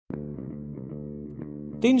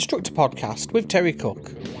the Instructor Podcast with Terry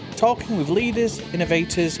Cook, talking with leaders,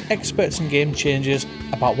 innovators, experts and game changers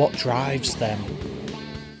about what drives them.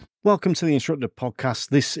 Welcome to the Instructor Podcast.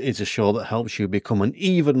 This is a show that helps you become an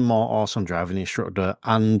even more awesome driving instructor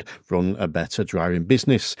and run a better driving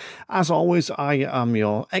business. As always, I am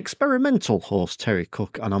your experimental host, Terry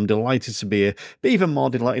Cook, and I'm delighted to be here, but even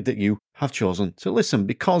more delighted that you have chosen to listen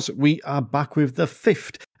because we are back with the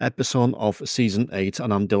 5th episode of Season 8,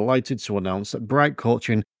 and I'm delighted to announce that Bright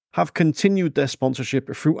Coaching have continued their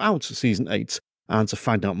sponsorship throughout Season 8. And to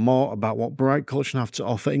find out more about what Bright Coaching have to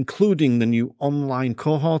offer, including the new online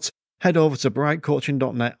cohort, head over to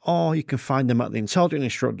brightcoaching.net, or you can find them at the Intelligent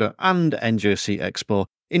Instructor and NJC Expo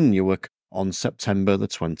in Newark on September the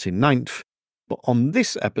 29th. But on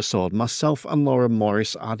this episode, myself and Laura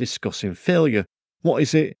Morris are discussing failure. What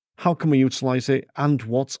is it? How can we utilise it? And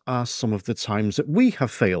what are some of the times that we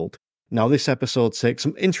have failed? Now, this episode takes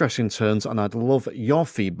some interesting turns, and I'd love your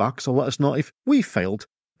feedback, so let us know if we failed.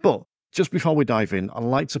 But just before we dive in, I'd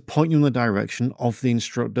like to point you in the direction of the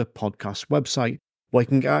Instructor Podcast website, where you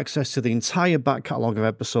can get access to the entire back catalogue of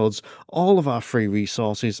episodes, all of our free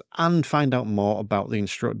resources, and find out more about the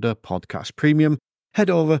Instructor Podcast Premium. Head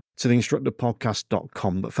over to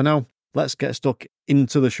theinstructorpodcast.com. But for now, let's get stuck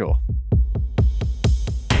into the show.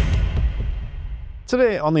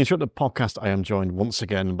 Today on the Instructor Podcast, I am joined once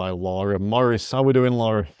again by Laura Morris. How are we doing,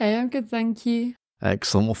 Laura? Hey, I'm good, thank you.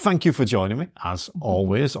 Excellent. Well, thank you for joining me, as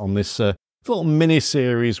always, on this little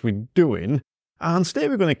mini-series we're doing. And today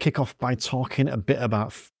we're going to kick off by talking a bit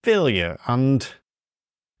about failure. And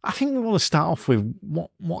I think we want to start off with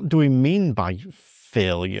what do we mean by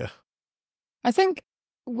failure? I think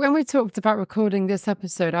when we talked about recording this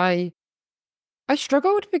episode, I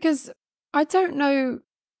struggled because I don't know,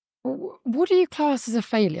 what do you class as a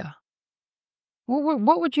failure?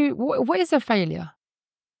 What is a failure?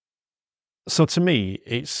 So to me,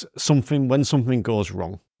 it's something when something goes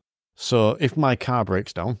wrong. So if my car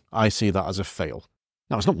breaks down, I see that as a fail.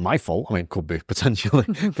 Now, it's not my fault. I mean, it could be potentially,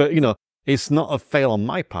 but it's not a fail on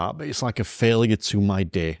my part, but it's like a failure to my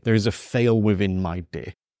day. There is a fail within my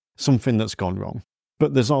day, something that's gone wrong.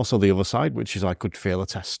 But there's also the other side, which is I could fail a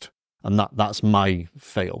test, and that's my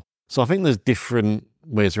fail. So I think there's different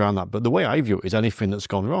ways around that. But the way I view it is anything that's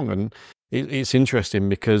gone wrong. And it's interesting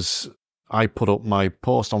because I put up my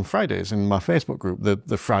post on Fridays in my Facebook group,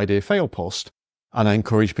 the Friday fail post, and I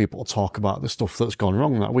encourage people to talk about the stuff that's gone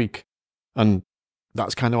wrong that week. And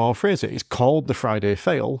that's kind of how I'll phrase it. It's called the Friday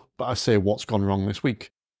fail, but I say what's gone wrong this week.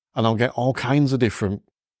 And I'll get all kinds of different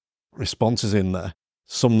responses in there.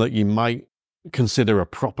 Some that you might consider a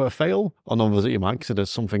proper fail, and others that you might consider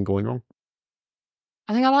something going wrong.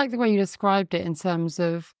 I think I like the way you described it in terms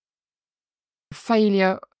of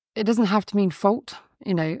failure. It doesn't have to mean fault.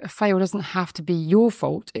 A fail doesn't have to be your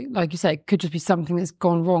fault. Like you said, it could just be something that's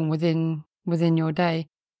gone wrong within your day.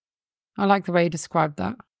 I like the way you described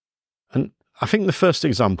that. And I think the first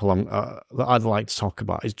example that I'd like to talk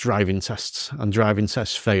about is driving tests and driving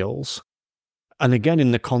test fails. And again,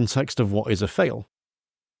 in the context of what is a fail.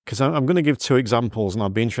 Because I'm going to give two examples and I'll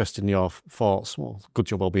be interested in your thoughts. Well, good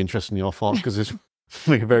job I'll be interested in your thoughts because it's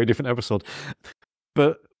a very different episode.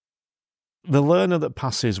 But the learner that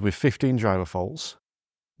passes with 15 driver faults,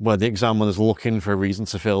 where the examiner's looking for a reason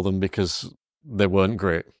to fail them because they weren't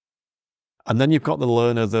great. And then you've got the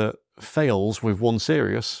learner that fails with one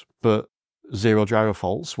serious, but 0 driver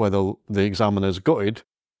faults, where the examiner's gutted,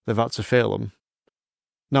 they've had to fail them.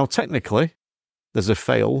 Now, technically, there's a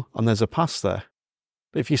fail and there's a pass there.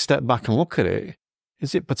 But if you step back and look at it,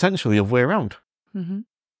 is it potentially the other way around? Mm-hmm.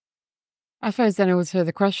 I suppose then also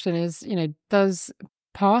the question is, does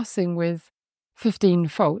passing with 15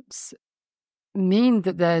 faults mean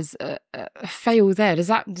that there's a fail there? Does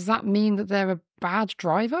that mean that they're a bad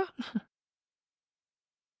driver?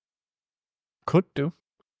 Could do.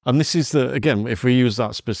 And this is again, if we use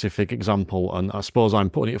that specific example, and I suppose I'm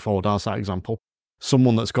putting it forward as that example,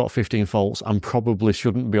 someone that's got 15 faults and probably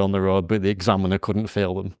shouldn't be on the road, but the examiner couldn't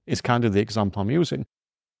fail them, is kind of the example I'm using.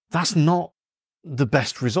 That's not the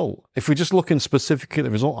best result. If we're just looking specifically at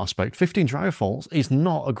the result aspect, 15 driver faults is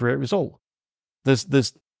not a great result.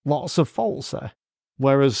 There's lots of faults there.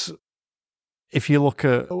 Whereas if you look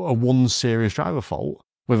at a one serious driver fault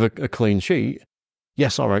with a clean sheet,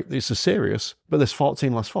 yes, all right, it's a serious, but there's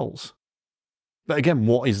 14 less faults. But again,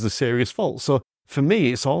 what is the serious fault? So for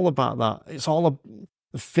me, it's all about that.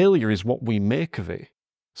 Failure is what we make of it.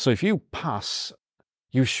 So if you pass,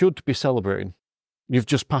 you should be celebrating. You've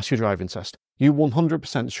just passed your driving test. You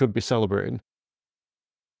 100% should be celebrating.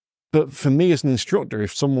 But for me as an instructor,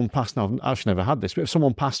 if someone passed, now I've actually never had this, but if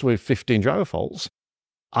someone passed with 15 driver faults,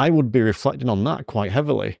 I would be reflecting on that quite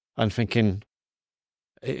heavily and thinking,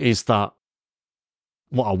 Is that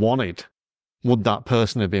what I wanted? Would that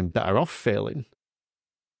person have been better off failing?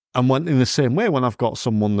 And when, in the same way, when I've got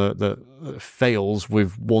someone that fails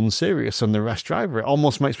with one serious and the rest driver, it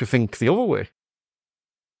almost makes me think the other way.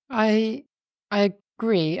 I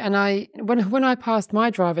agree. And when I passed my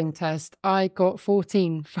driving test, I got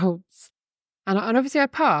 14 faults. And obviously I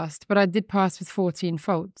passed, but I did pass with 14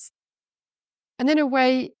 faults. And in a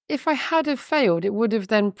way, if I had have failed, it would have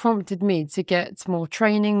then prompted me to get more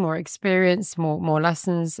training, more experience, more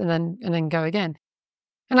lessons, and then go again.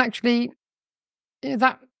 And actually,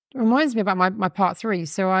 that reminds me about my part 3.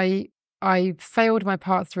 So I failed my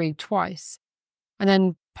part 3 twice, and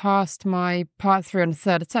then passed my part 3 on the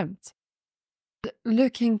third attempt.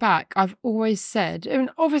 Looking back, I've always said, and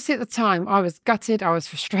obviously at the time I was gutted, I was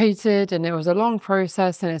frustrated, and it was a long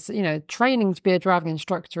process. And it's, training to be a driving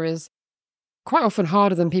instructor is quite often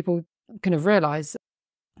harder than people kind of realize.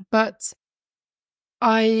 But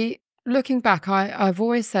looking back, I've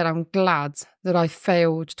always said I'm glad that I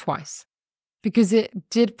failed twice, because it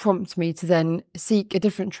did prompt me to then seek a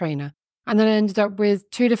different trainer. And then I ended up with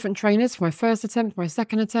 2 different trainers for my first attempt, my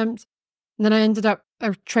second attempt. And then I ended up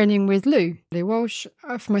training with Lou Walsh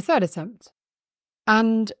for my third attempt.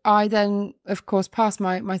 And I then, of course, passed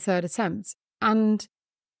my third attempt. And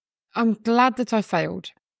I'm glad that I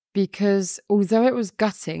failed, because although it was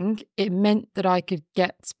gutting, it meant that I could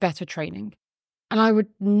get better training. And I would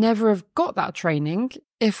never have got that training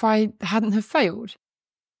if I hadn't have failed.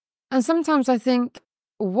 And sometimes I think,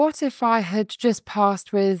 what if I had just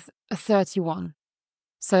passed with a 31?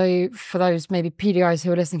 So for those maybe PDIs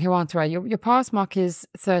who are listening who aren't aware, your pass mark is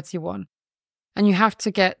 31. And you have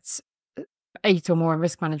to get 8 or more in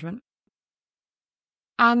risk management.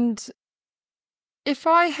 And if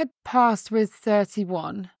I had passed with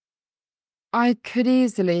 31, I could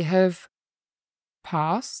easily have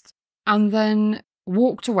passed and then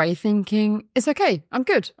walked away thinking, it's okay, I'm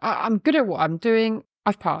good. I'm good at what I'm doing.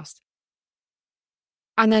 I've passed.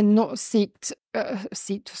 And then not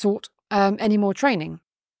sought any more training.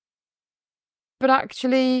 But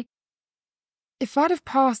actually, if I'd have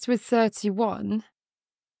passed with 31,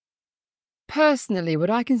 personally, would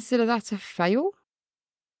I consider that a fail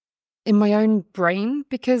in my own brain?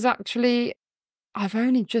 Because actually, I've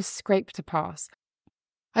only just scraped a pass.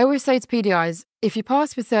 I always say to PDIs, if you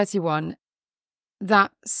pass with 31,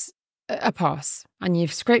 that's a pass. And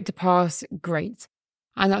you've scraped a pass, great.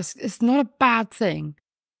 And it's not a bad thing.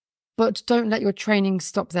 But don't let your training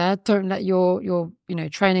stop there. Don't let your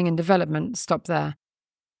training and development stop there.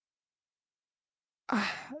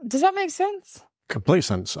 Does that make sense? Complete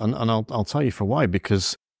sense. And I'll tell you for why.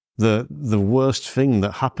 Because the worst thing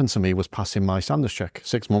that happened to me was passing my standards check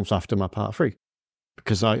 6 months after my part 3.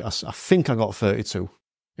 Because I think I got 32.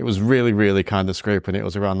 It was really, really kind of scraping. It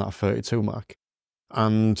was around that 32 mark.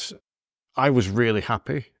 And I was really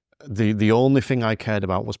happy. The only thing I cared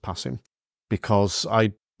about was passing. Because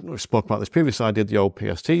I spoke about this previously, I did the old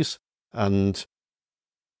PSTs and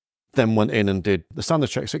then went in and did the standard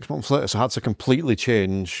check 6 months later. So I had to completely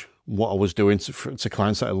change what I was doing to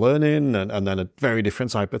client-centered learning and then a very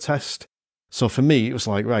different type of test. So for me, it was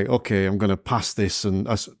like, right, okay, I'm going to pass this and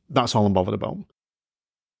that's all I'm bothered about.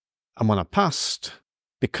 And when I passed,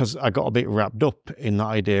 because I got a bit wrapped up in that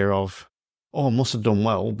idea of, oh, I must have done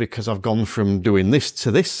well because I've gone from doing this to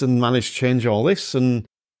this and managed to change all this, and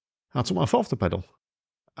I took my foot off the pedal.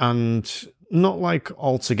 And not like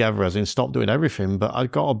altogether as in stop doing everything, but I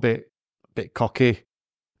got a bit cocky, a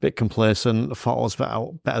bit complacent. I thought I was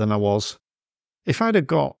better than I was. If I'd have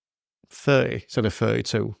got 30 instead of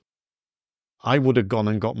 32, I would have gone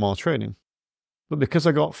and got more training. But because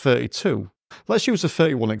I got 32, let's use a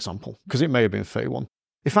 31 example, because it may have been 31.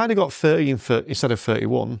 If I'd have got 30 instead of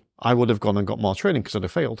 31, I would have gone and got more training because I'd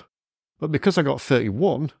have failed. But because I got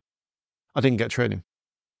 31, I didn't get training.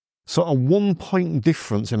 So a 1 point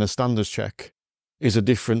difference in a standards check is a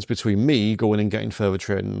difference between me going and getting further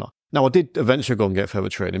training or not. Now, I did eventually go and get further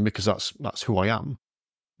training because that's who I am.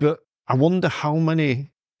 But I wonder how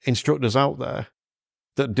many instructors out there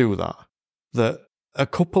that do that a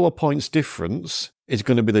couple of points difference is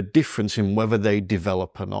going to be the difference in whether they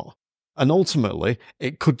develop or not. And ultimately,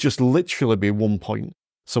 it could just literally be 1 point.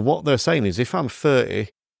 So what they're saying is, if I'm 30,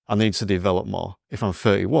 I need to develop more. If I'm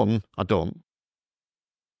 31, I don't.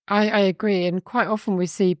 I agree. And quite often we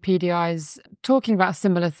see PDIs talking about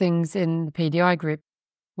similar things in the PDI group.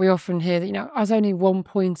 We often hear that, I was only 1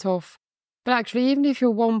 point off. But actually, even if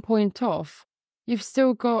you're 1 point off, you've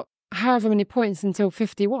still got however many points until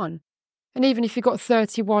 51. And even if you got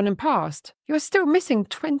 31 and passed, you're still missing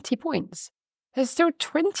 20 points. There's still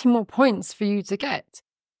 20 more points for you to get.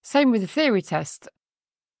 Same with the theory test.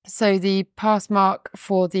 So the pass mark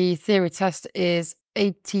for the theory test is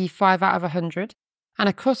 85 out of 100. And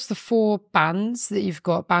across the 4 bands that you've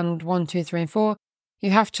got, band 1, 2, 3, and 4, you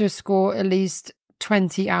have to score at least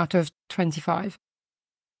 20 out of 25.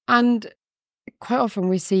 And quite often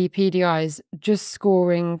we see PDIs just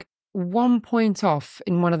scoring 1 point off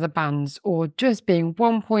in one of the bands, or just being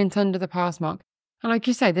 1 point under the pass mark. And like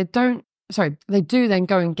you say, they do then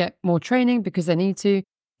go and get more training because they need to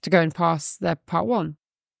go and pass their part 1.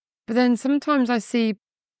 But then sometimes I see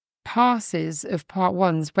passes of part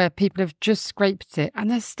 1s where people have just scraped it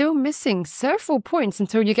and they're still missing several points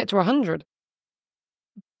until you get to 100.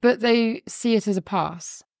 But they see it as a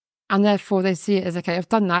pass, and therefore they see it as, okay, I've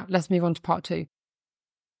done that, let's move on to part 2.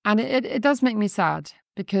 And it does make me sad,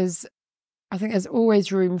 because I think there's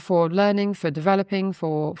always room for learning, for developing,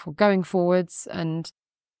 for going forwards. And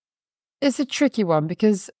it's a tricky one,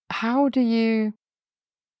 because how do you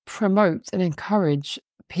promote and encourage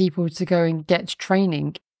people to go and get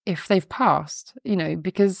training if they've passed?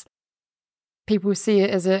 Because people see it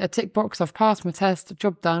as a tick box. I've passed my test,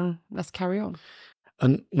 job done, let's carry on.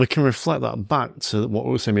 And we can reflect that back to what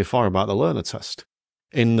we were saying before about the learner test.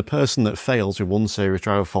 In the person that fails with one serious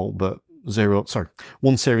driver fault but zero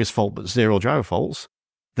driver faults,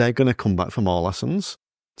 they're going to come back for more lessons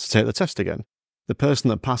to take the test again. The person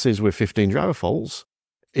that passes with 15 driver faults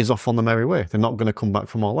is off on the merry way. They're not going to come back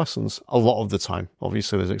for more lessons a lot of the time.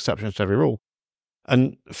 Obviously, there's exceptions to every rule.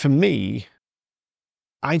 And for me,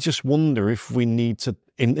 I just wonder if we need to,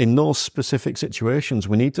 in those specific situations,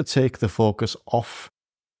 we need to take the focus off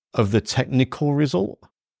of the technical result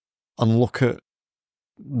and look at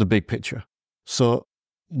the big picture. So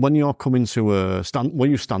when you're coming to we'll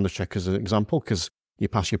use standards check as an example, because you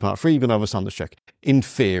pass your part 3, you're going to have a standards check. In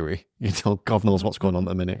theory, God knows what's going on at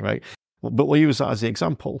the minute, right? But we'll use that as the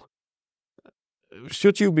example.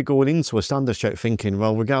 Should you be going into a standards check thinking,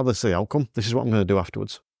 well, regardless of the outcome, this is what I'm going to do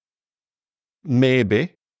afterwards?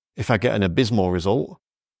 Maybe if I get an abysmal result,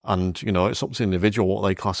 and it's up to the individual what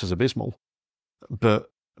they class as abysmal,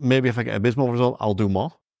 but maybe if I get an abysmal result, I'll do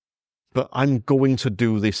more. But I'm going to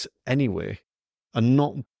do this anyway, and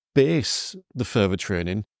not base the further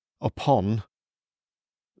training upon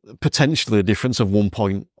potentially a difference of 1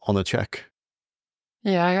 point on a check.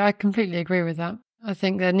 Yeah, I completely agree with that. I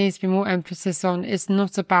think there needs to be more emphasis on, it's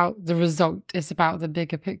not about the result, it's about the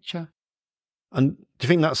bigger picture. And do you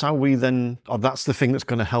think that's how we then, or that's the thing that's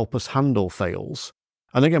going to help us handle fails?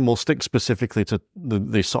 And again, we'll stick specifically to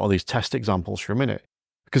the sort of these test examples for a minute.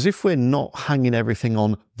 Because if we're not hanging everything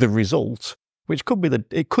on the result, which could be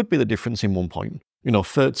the difference in 1 point,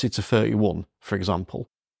 30 to 31, for example,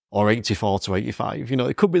 or 84 to 85,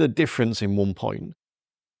 it could be the difference in 1 point.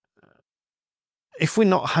 If we're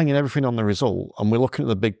not hanging everything on the result and we're looking at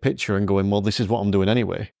the big picture and going, well, this is what I'm doing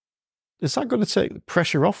anyway, is that going to take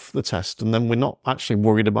pressure off the test, and then we're not actually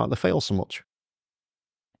worried about the fail so much?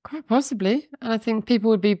 Quite possibly. And I think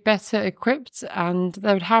people would be better equipped, and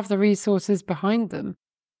they would have the resources behind them.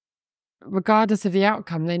 Regardless of the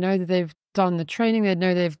outcome, they know that they've done the training, they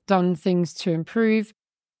know they've done things to improve.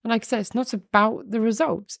 And like I said, it's not about the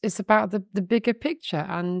results, it's about the bigger picture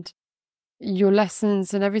and your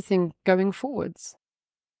lessons and everything going forwards.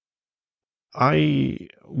 I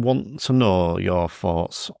want to know your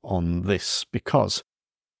thoughts on this, because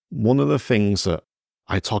one of the things that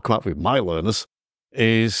I talk about with my learners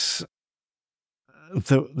is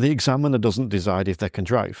the examiner doesn't decide if they can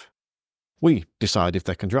drive. We decide if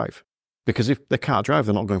they can drive. Because if they can't drive,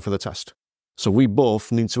 they're not going for the test. So we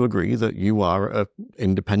both need to agree that you are at an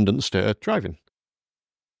independent state of driving.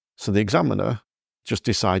 So the examiner just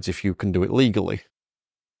decides if you can do it legally.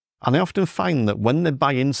 And I often find that when they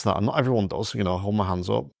buy into that, and not everyone does, hold my hands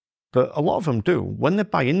up, but a lot of them do, when they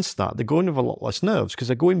buy into that, they go in with a lot less nerves, because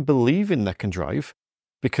they go in believing they can drive,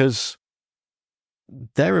 because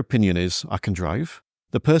their opinion is, I can drive.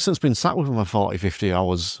 The person that's been sat with them for 40, 50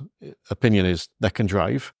 hours opinion is, they can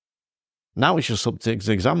drive. Now it's just up to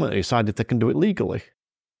the examiner to decide if they can do it legally.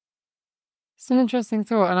 It's an interesting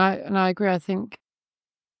thought, and I agree. I think,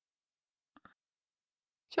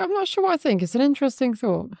 I'm not sure what I think. It's an interesting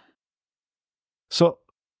thought. So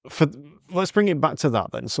let's bring it back to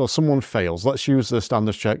that then. So someone fails. Let's use the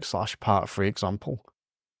standards check / part 3 example.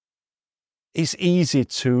 It's easy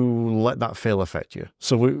to let that fail affect you.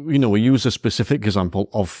 So we use a specific example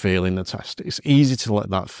of failing the test. It's easy to let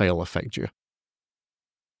that fail affect you.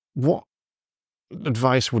 What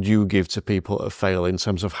advice would you give to people that fail in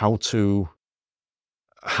terms of how to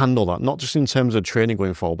handle that? Not just in terms of training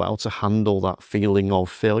going forward, but how to handle that feeling of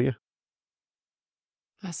failure?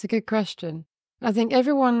 That's a good question. I think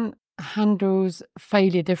everyone handles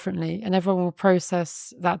failure differently, and everyone will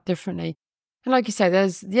process that differently. And like you say,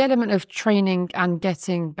 there's the element of training and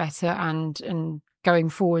getting better and going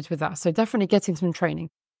forwards with that. So definitely getting some training.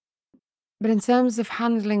 But in terms of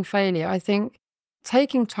handling failure, I think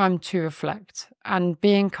taking time to reflect and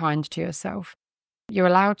being kind to yourself. You're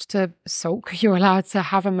allowed to sulk, you're allowed to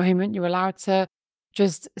have a moment, you're allowed to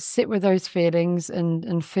just sit with those feelings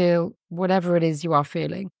and feel whatever it is you are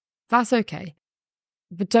feeling. That's okay.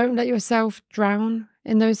 But don't let yourself drown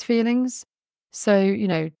in those feelings. So,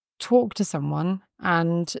 talk to someone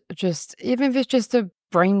and just, even if it's just a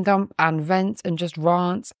brain dump and vent and just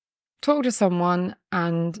rant, talk to someone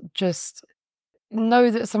and just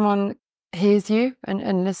know that someone hears you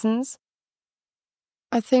and listens.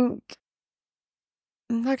 I think,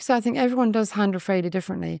 like I said, I think everyone does handle failure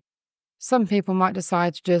differently. Some people might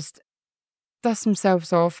decide to just dust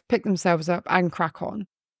themselves off, pick themselves up and crack on.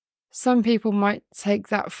 Some people might take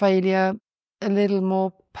that failure a little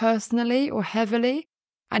more personally or heavily,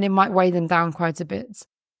 and it might weigh them down quite a bit.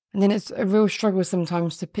 And then it's a real struggle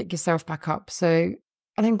sometimes to pick yourself back up. So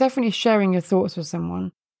I think definitely sharing your thoughts with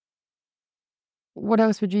someone. What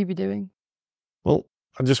else would you be doing? Well,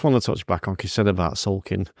 I just want to touch back on what you said about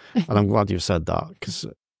sulking, and I'm glad you said that, because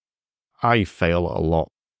I fail a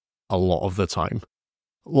lot of the time.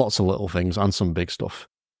 Lots of little things and some big stuff.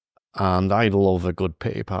 And I love a good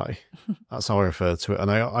pity party. That's how I refer to it. And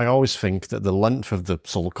I always think that the length of the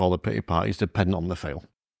sulk or the pity party is dependent on the fail.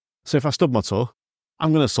 So if I stub my toe,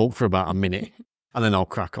 I'm going to sulk for about a minute and then I'll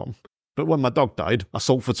crack on. But when my dog died, I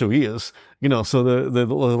sulked for 2 years. So the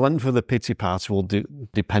length of the pity party will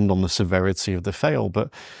depend on the severity of the fail.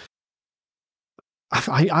 But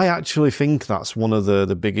I actually think that's one of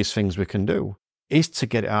the biggest things we can do, is to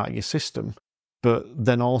get it out of your system, but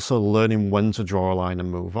then also learning when to draw a line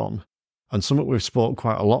and move on. And something we've spoke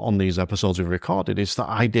quite a lot on these episodes we've recorded is the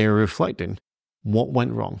idea of reflecting. What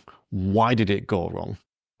went wrong? Why did it go wrong?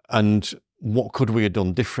 And what could we have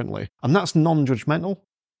done differently? And that's non-judgmental.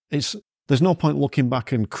 There's no point looking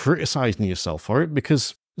back and criticising yourself for it,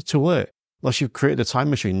 because it's too late. Unless you've created a time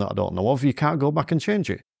machine that I don't know of, you can't go back and change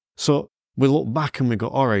it. So we look back and we go,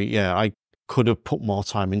 all right, yeah, I could have put more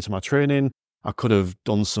time into my training. I could have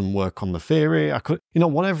done some work on the theory. I could,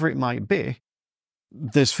 whatever it might be,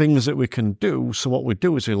 there's things that we can do. So what we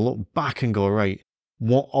do is we look back and go, right,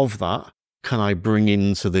 what of that can I bring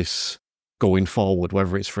into this going forward,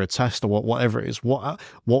 whether it's for a test or whatever it is, what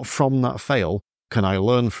from that fail can I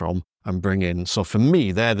learn from and bring in? So for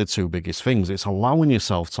me, they're the two biggest things. It's allowing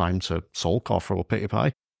yourself time to sulk or throw a pity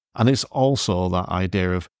pie. And it's also that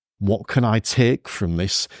idea of, what can I take from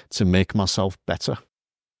this to make myself better?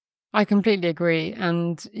 I completely agree.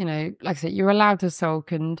 And, like I said, you're allowed to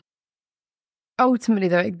sulk. And ultimately,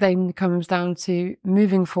 though, it then comes down to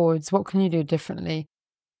moving forwards. What can you do differently?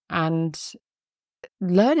 And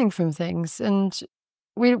learning from things. And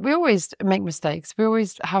we always make mistakes. We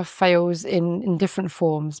always have fails in different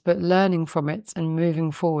forms, but learning from it and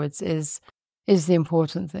moving forwards is the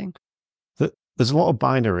important thing. There's a lot of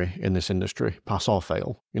binary in this industry, pass or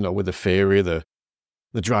fail, with the theory, the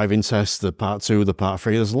driving test, the part 2, the part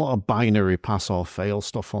 3. There's a lot of binary pass or fail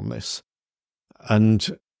stuff on this.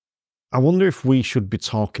 And I wonder if we should be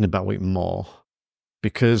talking about it more,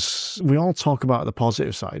 because we all talk about the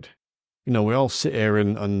positive side. We all sit here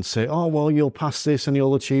and say, oh, well, you'll pass this and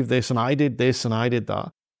you'll achieve this, and I did this and I did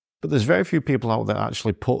that. But there's very few people out there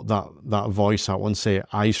actually put that voice out and say,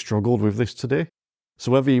 I struggled with this today.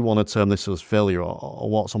 So whether you want to term this as failure or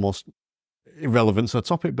what's almost irrelevant to the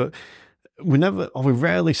topic, but we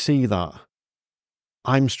rarely see that,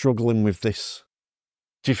 I'm struggling with this.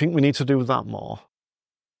 Do you think we need to do that more?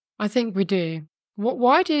 I think we do.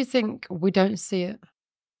 Why do you think we don't see it?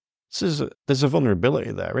 There's a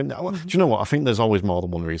vulnerability there, isn't there? Mm-hmm. Do you know what? I think there's always more than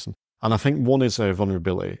one reason. And I think one is a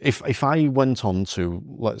vulnerability. If I went on to,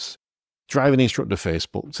 let's driving instructor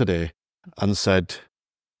Facebook today and said,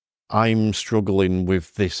 I'm struggling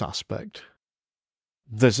with this aspect,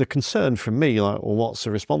 there's a concern from me, like, well, what's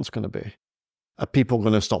the response going to be? Are people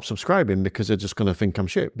going to stop subscribing because they're just going to think I'm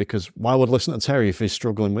shit? Because why would I listen to Terry if he's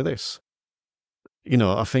struggling with this?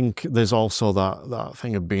 I think there's also that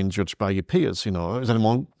thing of being judged by your peers. Is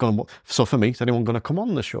anyone going to? So for me, is anyone going to come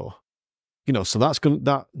on the show? So that's going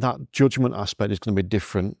that judgment aspect is going to be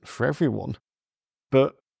different for everyone.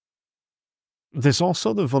 But there's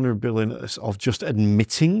also the vulnerability of just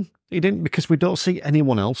admitting you didn't, because we don't see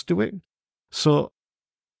anyone else do it. So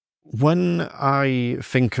when I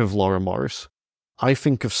think of Laura Morris, I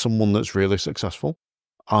think of someone that's really successful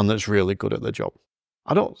and that's really good at their job.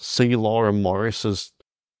 I don't see Laura Morris as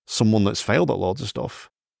someone that's failed at loads of stuff.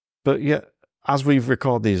 But yet, as we've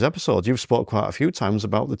recorded these episodes, you've spoke quite a few times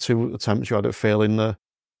about the 2 attempts you had at failing the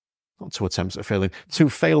not 2 attempts at failing, 2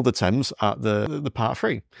 failed attempts at the part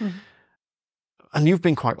 3. And you've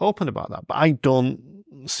been quite open about that, but I don't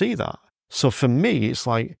see that. So for me, it's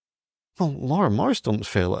like, well, Laura Morris doesn't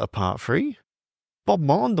fail at a part 3. Bob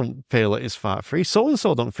Morton don't fail at his part 3.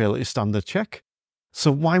 So-and-so don't fail at his standard check.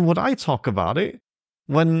 So why would I talk about it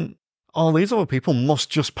when all these other people must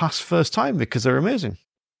just pass first time because they're amazing?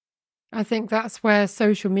 I think that's where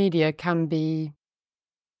social media can be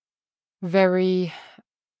very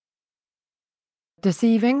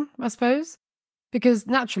deceiving, I suppose. Because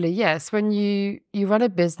naturally, yes, when you run a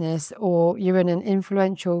business or you're in an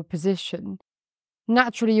influential position,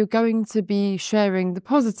 naturally you're going to be sharing the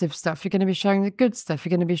positive stuff. You're going to be sharing the good stuff. You're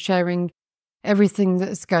going to be sharing everything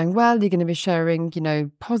that's going well. You're going to be sharing,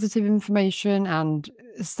 positive information and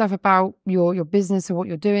stuff about your business or what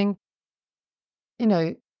you're doing.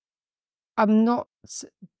 I'm not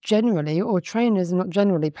generally, or trainers are not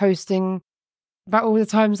generally posting about all the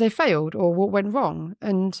times they failed or what went wrong.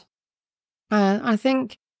 And I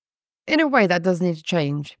think in a way that does need to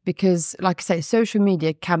change because, like I say, social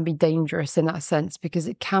media can be dangerous in that sense because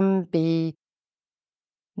it can be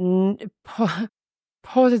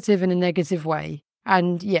positive in a negative way.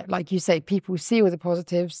 And yeah, like you say, people see all the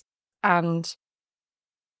positives and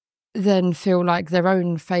then feel like their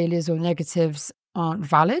own failures or negatives aren't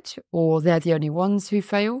valid or they're the only ones who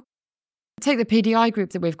fail. Take the PDI group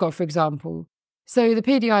that we've got, for example. So the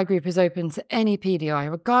PDI group is open to any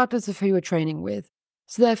PDI, regardless of who you're training with.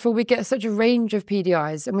 So therefore, we get such a range of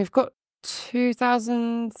PDIs, and we've got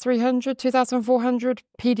 2,300, 2,400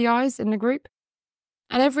 PDIs in the group.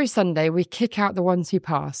 And every Sunday, we kick out the ones who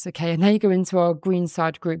pass, okay? And they go into our green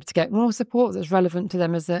side group to get more support that's relevant to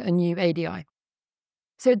them as a new ADI.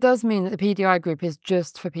 So it does mean that the PDI group is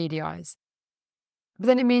just for PDIs. But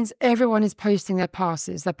then it means everyone is posting their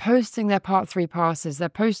passes. They're posting their part 3 passes. They're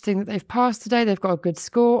posting that they've passed today, they've got a good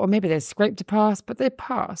score, or maybe they've scraped a pass, but they've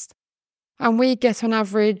passed. And we get on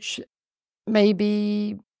average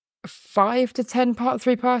maybe 5 to 10 part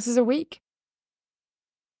 3 passes a week.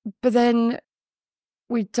 But then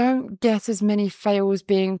we don't get as many fails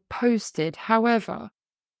being posted. However,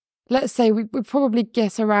 let's say we probably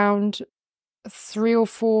get around 3 or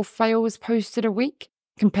 4 fails posted a week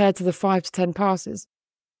compared to the 5 to 10 passes.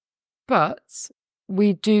 But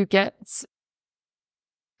we do get,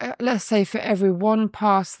 let's say for every 1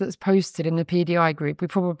 pass that's posted in the PDI group, we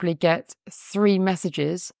probably get 3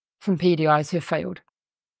 messages from PDIs who have failed.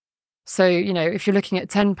 So, if you're looking at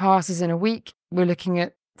 10 passes in a week, we're looking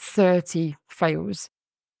at 30 fails.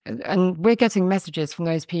 And we're getting messages from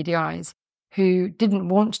those PDIs who didn't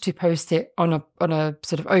want to post it on a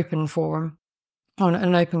sort of open forum, on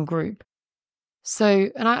an open group. So,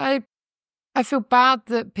 and I feel bad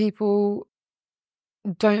that people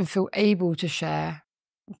don't feel able to share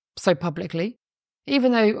so publicly,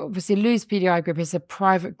 even though obviously Lou's PDI group is a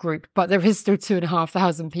private group, but there is still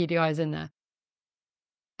 2,500 PDIs in there.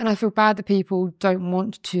 And I feel bad that people don't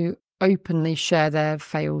want to openly share their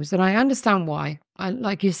fails. And I understand why.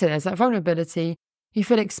 Like you said, there's that vulnerability. You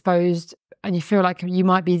feel exposed and you feel like you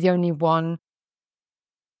might be the only one,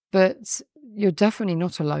 but you're definitely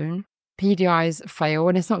not alone. PDIs fail,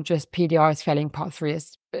 and it's not just PDIs failing part 3.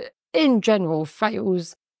 It's, in general,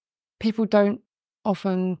 fails. People don't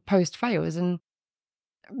often post fails, and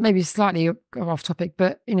maybe slightly off topic,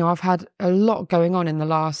 but I've had a lot going on in the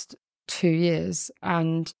last 2 years,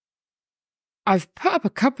 and I've put up a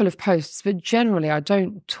couple of posts, but generally I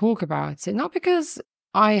don't talk about it. Not because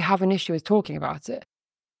I have an issue with talking about it,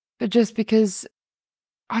 but just because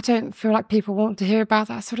I don't feel like people want to hear about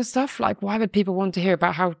that sort of stuff. Like, why would people want to hear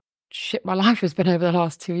about how shit my life has been over the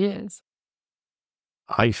last 2 years?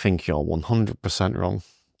 I think you're 100% wrong.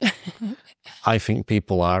 I think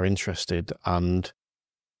people are interested, and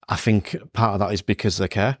I think part of that is because they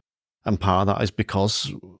care, and part of that is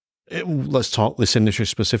because, let's talk this industry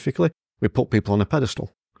specifically, we put people on a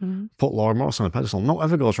pedestal. Put Laura Morris on a pedestal. Not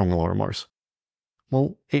ever goes wrong with Laura Morris.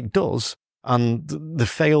 Well, it does, and the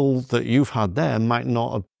fail that you've had there might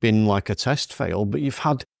not have been like a test fail, but you've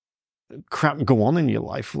had crap go on in your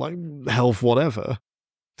life, like health, whatever,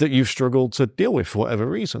 that you've struggled to deal with for whatever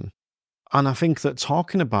reason. And I think that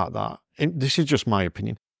talking about that, this is just my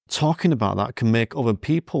opinion, talking about that can make other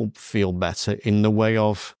people feel better in the way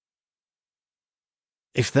of,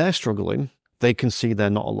 if they're struggling, they can see they're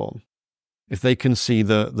not alone. If they can see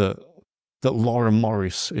that Laura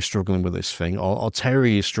Morris is struggling with this thing, or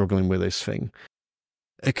Terry is struggling with this thing,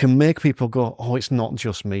 it can make people go, oh, it's not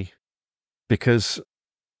just me. Because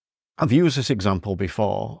I've used this example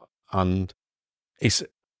before, and it's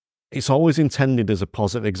always intended as a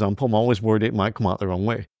positive example. I'm always worried it might come out the wrong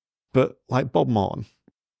way. But like Bob Morton,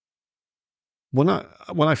 when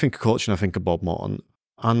I think of coaching, I think of Bob Morton,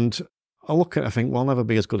 and I look at it, I think, well, I'll never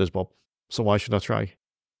be as good as Bob, so why should I try?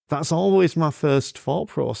 That's always my first thought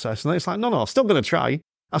process. And it's like, no, I'm still going to try.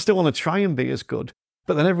 I still want to try and be as good.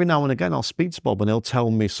 But then every now and again, I'll speak to Bob and he'll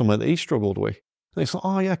tell me something that he struggled with. And it's like,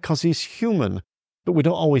 oh yeah, because he's human. But we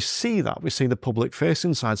don't always see that. We see the public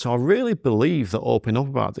facing side. So I really believe that opening up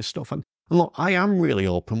about this stuff. And look, I am really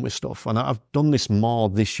open with stuff. And I've done this more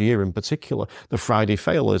this year in particular. The Friday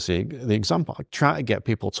fail is the example. I try to get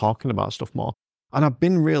people talking about stuff more. And I've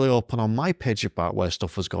been really open on my page about where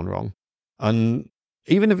stuff has gone wrong. And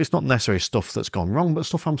even if it's not necessarily stuff that's gone wrong, but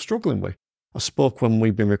stuff I'm struggling with. I spoke when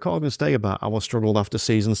we've been recording today about how I struggled after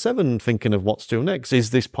season 7, thinking of what's to do next. Is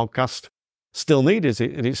this podcast still needed? Is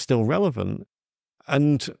it still relevant?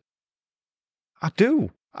 And I do.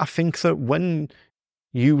 I think that when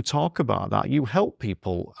you talk about that, you help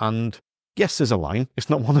people. And yes, there's a line. It's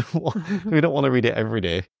not one of we don't want to read it every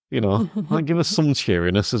day. Like give us some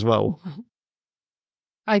cheeriness as well.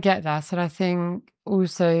 I get that. And I think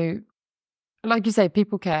also, like you say,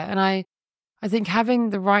 people care. And I think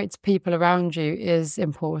having the right people around you is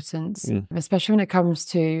important, especially when it comes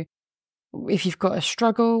to if you've got a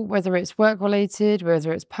struggle, whether it's work-related,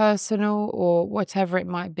 whether it's personal or whatever it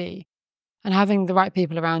might be. And having the right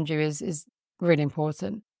people around you is really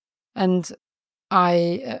important. And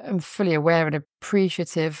I am fully aware and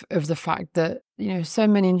appreciative of the fact that, so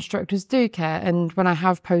many instructors do care. And when I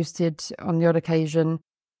have posted on the odd occasion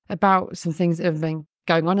about some things that have been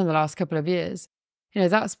going on in the last couple of years,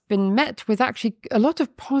 that's been met with actually a lot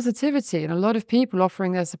of positivity and a lot of people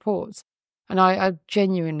offering their support. And I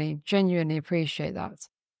genuinely appreciate that.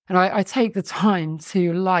 And I take the time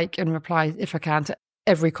to like and reply, if I can, to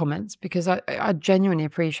every comment, because I genuinely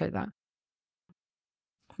appreciate that.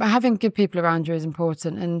 But having good people around you is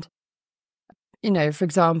important. And, for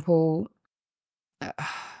example,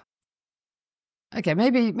 okay,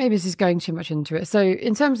 maybe this is going too much into it. So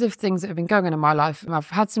in terms of things that have been going on in my life, I've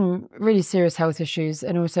had some really serious health issues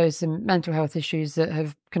and also some mental health issues that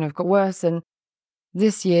have kind of got worse. And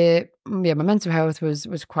this year, my mental health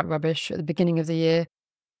was quite rubbish at the beginning of the year.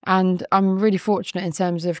 And I'm really fortunate in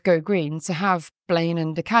terms of Go Green to have Blaine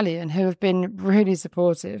and Decalion who have been really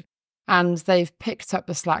supportive. And they've picked up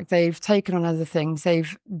the slack. They've taken on other things.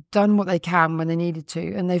 They've done what they can when they needed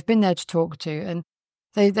to. And they've been there to talk to. And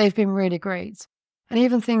they've been really great. And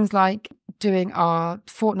even things like doing our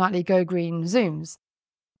fortnightly Go Green Zooms.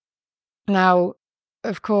 Now,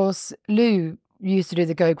 of course, Lou used to do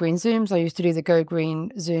the Go Green Zooms. I used to do the Go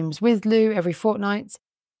Green Zooms with Lou every fortnight.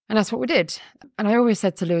 And that's what we did. And I always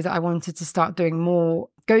said to Lou that I wanted to start doing more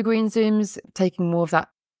Go Green Zooms, taking more of that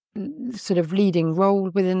sort of leading role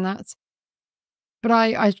within that. But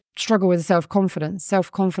I struggle with self-confidence.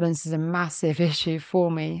 Self-confidence is a massive issue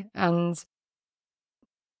for me. And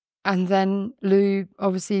then Lou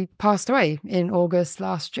obviously passed away in August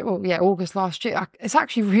last year. Well, yeah, August last year. It's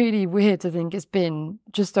actually really weird to think it's been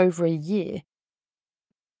just over a year.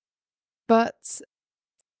 But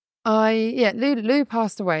Lou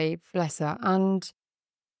passed away, bless her. And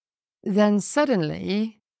then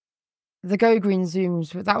suddenly the Go Green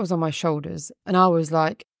Zooms, that was on my shoulders. And I was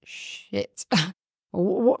like, shit.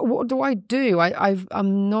 What do I do?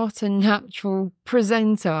 I'm not a natural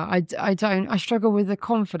presenter. I struggle with the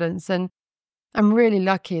confidence, and I'm really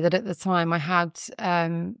lucky that at the time I had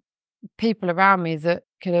people around me that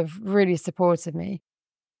could have really supported me.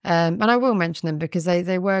 And I will mention them because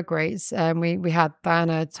they were great. We had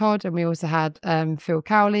Diana Todd and we also had Phil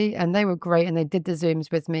Cowley, and they were great and they did the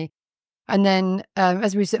Zooms with me. And then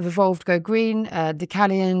as we sort of evolved Go Green,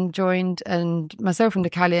 Decalion joined, and myself and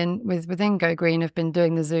Decalion within Go Green have been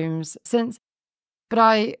doing the Zooms since. But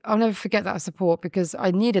I'll never forget that support because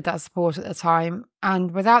I needed that support at the time.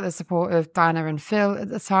 And without the support of Diana and Phil at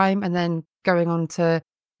the time, and then going on to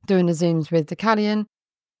doing the Zooms with Decalion,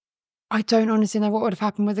 I don't honestly know what would have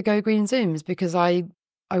happened with the Go Green Zooms because I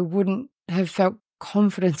wouldn't have felt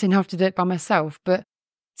confident enough to do it by myself. But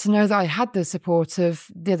to know that I had the support of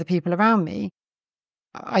the other people around me,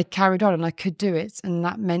 I carried on and I could do it. And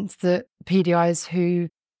that meant that PDIs who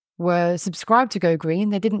were subscribed to Go Green,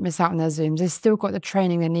 they didn't miss out on their Zooms. They still got the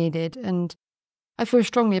training they needed. And I feel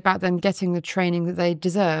strongly about them getting the training that they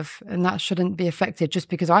deserve. And that shouldn't be affected just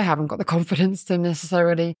because I haven't got the confidence to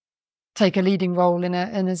necessarily take a leading role in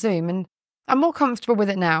a Zoom. And I'm more comfortable with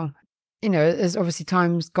it now, as obviously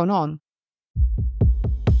time's gone on.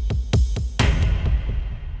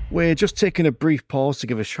 We're just taking a brief pause to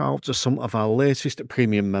give a shout out to some of our latest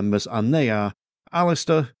premium members, and they are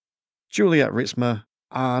Alistair, Juliet Ritzmer,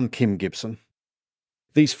 and Kim Gibson.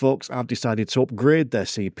 These folks have decided to upgrade their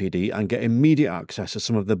CPD and get immediate access to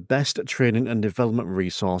some of the best training and development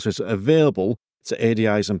resources available to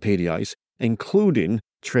ADIs and PDIs, including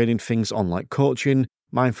training things on like coaching,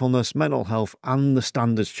 mindfulness, mental health, and the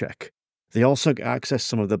standards check. They also get access to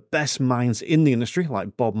some of the best minds in the industry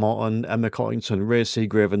like Bob Morton, Emma Cottington, Ray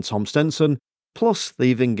Seagrave and Tom Stenson. Plus, they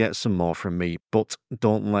even get some more from me, but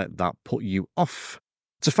don't let that put you off.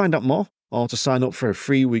 To find out more, or to sign up for a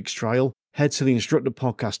 3 weeks trial, head to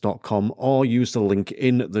theinstructorpodcast.com or use the link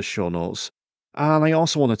in the show notes. And I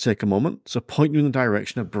also want to take a moment to point you in the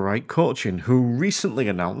direction of Bright Coaching, who recently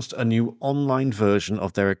announced a new online version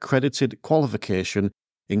of their accredited qualification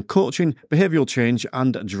in coaching, behavioural change,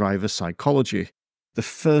 and driver psychology. The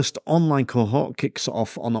first online cohort kicks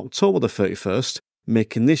off on October the 31st,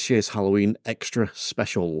 making this year's Halloween extra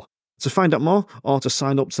special. To find out more or to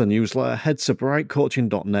sign up to the newsletter, head to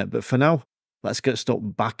brightcoaching.net. But for now, let's get stuck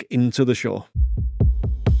back into the show.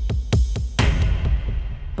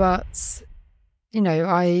 But, you know,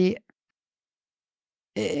 I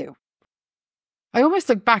almost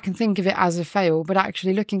look back and think of it as a fail, but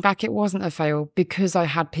actually looking back, it wasn't a fail because I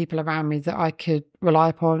had people around me that I could rely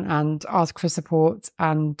upon and ask for support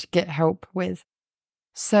and get help with.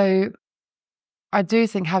 So I do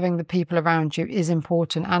think having the people around you is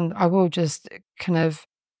important. And I will just kind of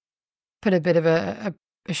put a bit of a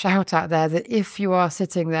shout out there that if you are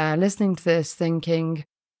sitting there listening to this thinking,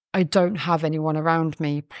 I don't have anyone around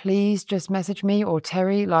me, please just message me or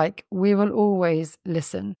Terry. Like, we will always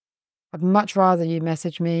listen. I'd much rather you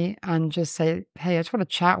message me and just say, hey, I just want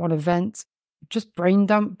to chat, want to vent, just brain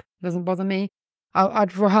dump, doesn't bother me.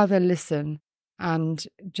 I'd rather listen and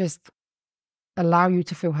just allow you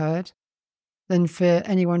to feel heard than for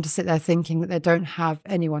anyone to sit there thinking that they don't have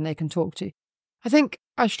anyone they can talk to. I think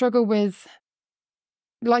I struggle with,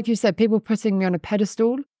 like you said, people putting me on a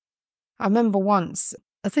pedestal. I remember once,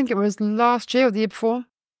 I think it was last year or the year before,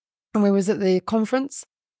 and we was at the conference,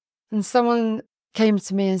 and someone came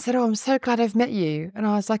to me and said, oh, I'm so glad I've met you. And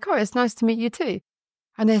I was like, oh, it's nice to meet you too.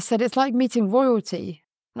 And they said, it's like meeting royalty.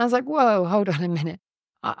 And I was like, whoa, hold on a minute.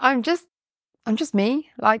 I'm just me.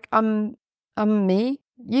 Like, I'm me.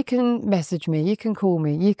 You can message me, you can call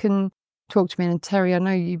me, you can talk to me. And Terry, I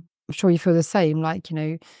know I'm sure you feel the same. Like, you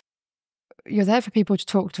know, you're there for people to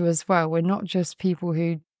talk to as well. We're not just people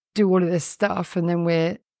who do all of this stuff and then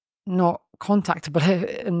we're not contactable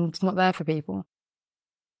and not there for people.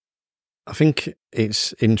 I think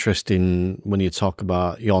it's interesting when you talk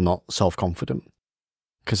about you're not self-confident,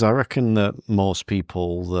 because I reckon that most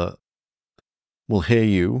people that will hear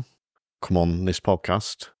you come on this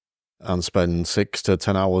podcast and spend 6 to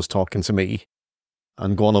 10 hours talking to me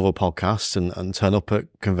and go on other podcasts and turn up at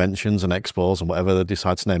conventions and expos and whatever they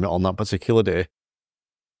decide to name it on that particular day,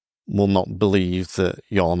 will not believe that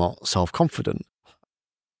you're not self-confident.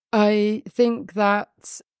 I think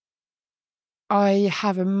that I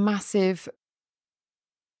have a massive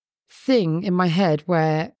thing in my head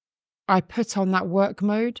where I put on that work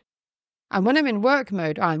mode. And when I'm in work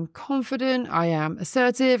mode, I'm confident, I am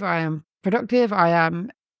assertive, I am productive, I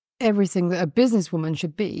am everything that a businesswoman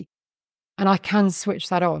should be. And I can switch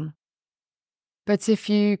that on. But if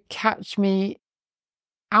you catch me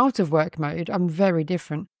out of work mode, I'm very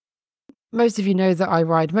different. Most of you know that I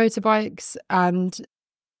ride motorbikes, and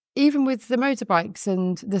even with the motorbikes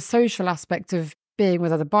and the social aspect of being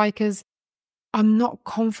with other bikers, I'm not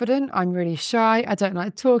confident. I'm really shy. I don't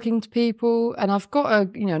like talking to people. And I've got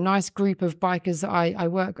a nice group of bikers that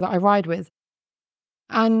I ride with.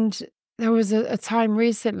 And there was a time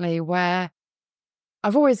recently where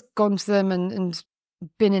I've always gone to them and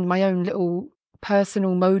been in my own little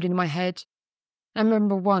personal mode in my head. I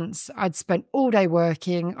remember once I'd spent all day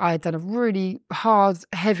working. I had done a really hard,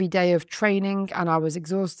 heavy day of training and I was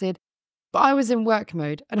exhausted. But I was in work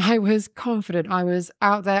mode and I was confident. I was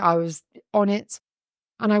out there. I was on it.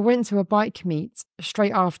 And I went to a bike meet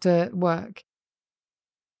straight after work.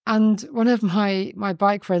 And one of my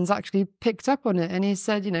bike friends actually picked up on it and he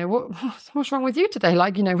said, what's wrong with you today?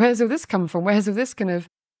 Like, where's all this come from? Where's all this kind of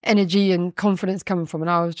energy and confidence come from?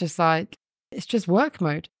 And I was just like, it's just work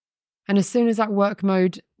mode. And as soon as that work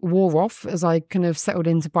mode wore off, as I kind of settled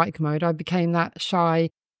into bike mode, I became that shy,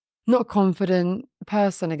 not confident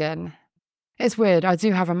person again. It's weird. I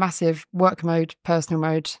do have a massive work mode, personal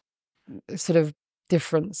mode sort of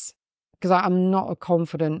difference because I'm not a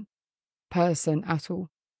confident person at all.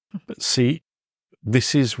 But see,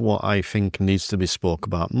 this is what I think needs to be spoke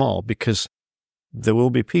about more, because there will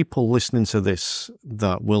be people listening to this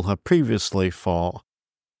that will have previously thought,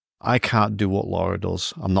 I can't do what Laura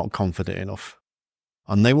does. I'm not confident enough.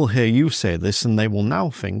 And they will hear you say this and they will now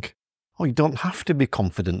think, Oh, you don't have to be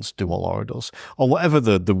confident to do what Laura does, or whatever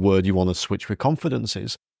the word you want to switch with confidence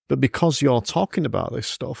is. But because you're talking about this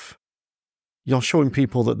stuff, you're showing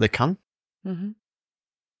people that they can. Mm-hmm.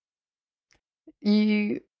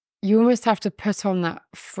 You almost have to put on that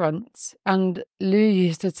front. And Lou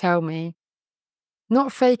used to tell me,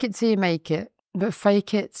 not fake it till you make it, but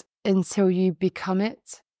fake it until you become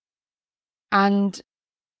it. And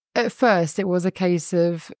at first it was a case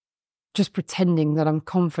of just pretending that I'm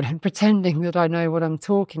confident, pretending that I know what I'm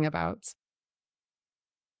talking about.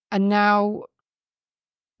 And now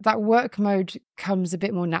that work mode comes a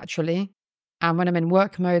bit more naturally. And when I'm in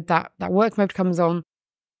work mode, that work mode comes on,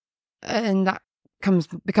 and that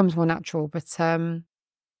becomes more natural. But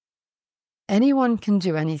anyone can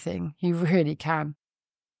do anything. You really can.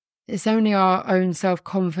 It's only our own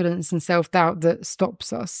self-confidence and self-doubt that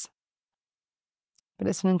stops us. But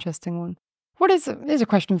it's an interesting one. Here's a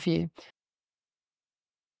question for you.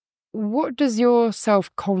 What does your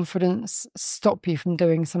self-confidence stop you from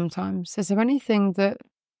doing sometimes? Is there anything that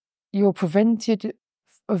you're prevented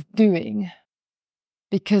of doing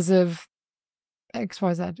because of X,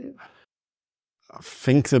 Y, Z? I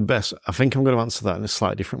think I'm going to answer that in a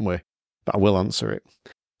slightly different way, but I will answer it.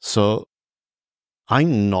 So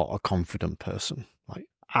I'm not a confident person, like,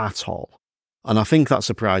 at all. And I think that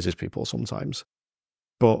surprises people sometimes.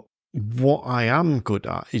 But what I am good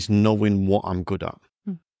at is knowing what I'm good at.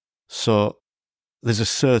 So there's a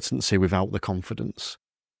certainty without the confidence.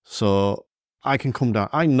 So I can come down,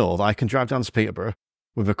 I know that I can drive down to Peterborough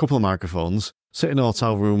with a couple of microphones, sit in a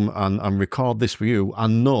hotel room and record this for you,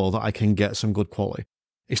 and know that I can get some good quality.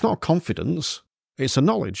 It's not confidence, it's a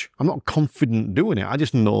knowledge. I'm not confident doing it, I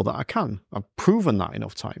just know that I can. I've proven that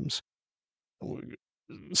enough times.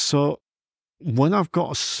 So when I've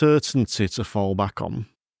got a certainty to fall back on,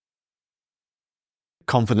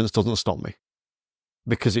 confidence doesn't stop me.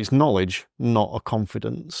 Because it's knowledge, not a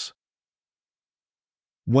confidence.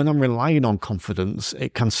 When I'm relying on confidence,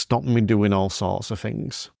 it can stop me doing all sorts of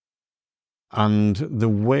things. And the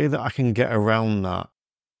way that I can get around that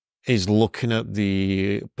is looking at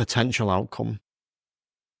the potential outcome.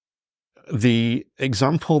 The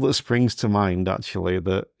example that springs to mind, actually,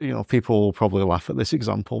 that, people will probably laugh at this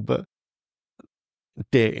example, but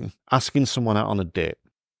dating, asking someone out on a date,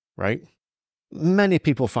 right? Many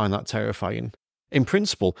people find that terrifying. In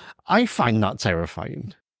principle, I find that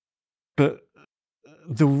terrifying. But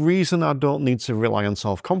the reason I don't need to rely on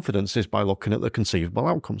self-confidence is by looking at the conceivable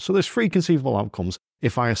outcomes. So there's 3 conceivable outcomes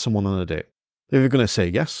if I ask someone on a date. They're going to say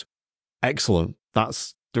yes, excellent,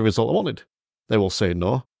 that's the result I wanted. They will say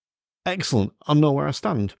no, excellent, I know where I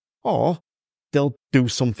stand. Or they'll do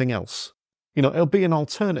something else. It'll be an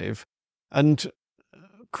alternative. And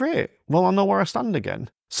great, well, I know where I stand again.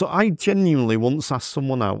 So I genuinely once asked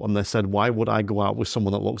someone out and they said, why would I go out with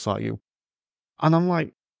someone that looks like you? And I'm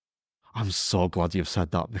like, I'm so glad you've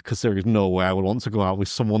said that, because there is no way I would want to go out with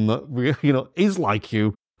someone that, is like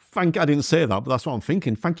you. I didn't say that, but that's what I'm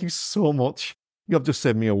thinking. Thank you so much. You have just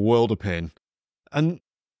saved me a world of pain. And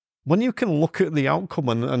when you can look at the outcome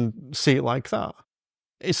and see it like that,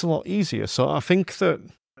 it's a lot easier. So I think that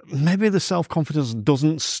maybe the self-confidence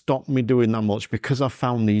doesn't stop me doing that much because I've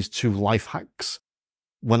found these 2 life hacks.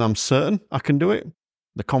 When I'm certain I can do it,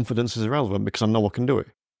 the confidence is irrelevant because I know I can do it,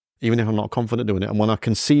 even if I'm not confident doing it. And when I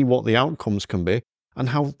can see what the outcomes can be and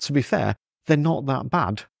how, to be fair, they're not that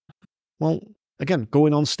bad. Well, again,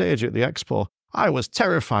 going on stage at the expo, I was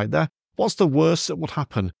terrified there. What's the worst that would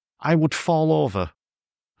happen? I would fall over.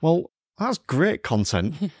 Well, that's great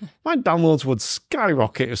content. My downloads would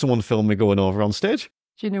skyrocket if someone filmed me going over on stage.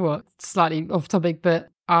 Do you know what? Slightly off topic, but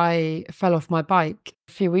I fell off my bike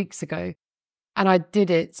a few weeks ago. And I did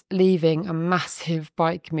it leaving a massive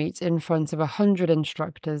bike meet in front of 100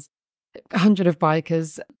 instructors, 100 of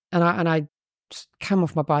bikers. And I came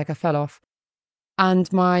off my bike, I fell off.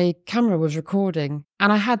 And my camera was recording.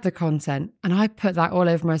 And I had the content. And I put that all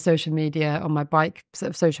over my social media, on my bike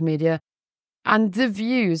sort of social media. And the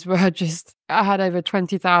views were just, I had over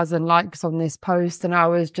 20,000 likes on this post. And I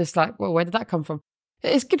was just like, well, where did that come from?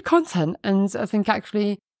 It's good content. And I think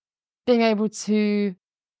actually being able to,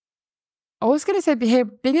 I was going to say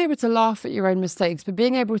being able to laugh at your own mistakes, but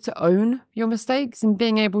being able to own your mistakes and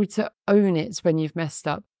being able to own it when you've messed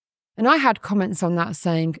up. And I had comments on that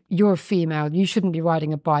saying, you're a female, you shouldn't be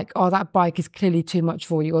riding a bike. Oh, that bike is clearly too much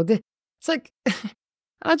for you. Or this. It's like,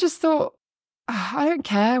 I just thought, I don't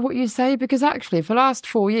care what you say, because actually for the last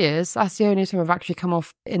 4 years, that's the only time I've actually come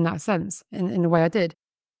off in that sense, in the way I did.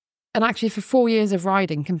 And actually for 4 years of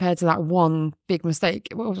riding, compared to that one big mistake,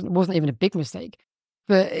 it wasn't even a big mistake.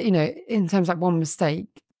 But, in terms of that one mistake,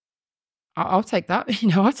 I'll take that.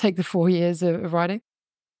 I'll take the 4 years of riding.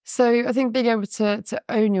 So I think being able to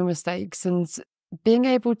own your mistakes and being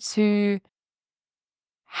able to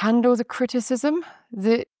handle the criticism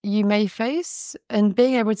that you may face and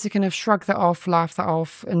being able to kind of shrug that off, laugh that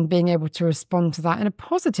off, and being able to respond to that in a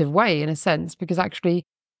positive way, in a sense, because actually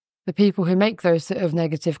the people who make those sort of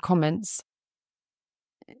negative comments,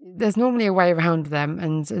 there's normally a way around them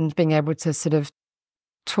and being able to sort of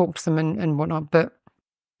talk to them and whatnot, but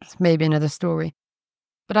it's maybe another story.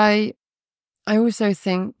 But I also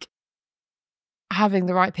think having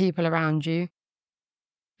the right people around you,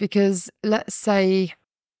 because let's say,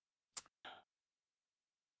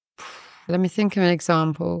 let me think of an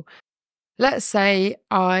example. Let's say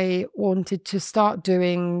I wanted to start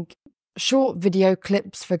doing short video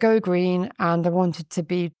clips for Go Green, and I wanted to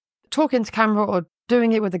be talking to camera or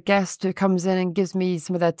doing it with a guest who comes in and gives me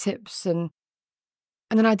some of their tips. And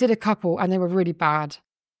then I did a couple and they were really bad,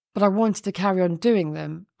 but I wanted to carry on doing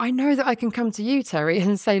them. I know that I can come to you, Terry,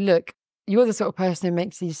 and say, look, you're the sort of person who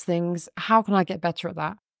makes these things. How can I get better at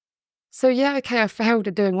that? So yeah, okay, I failed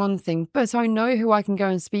at doing one thing, but I know who I can go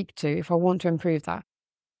and speak to if I want to improve that.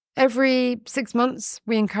 Every 6 months,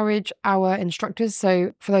 we encourage our instructors.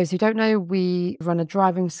 So for those who don't know, we run a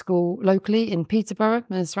driving school locally in Peterborough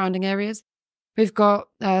and the surrounding areas. We've got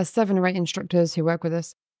 7 or 8 instructors who work with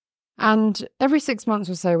us. And every 6 months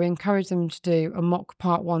or so, we encourage them to do a mock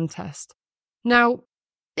part 1 test. Now,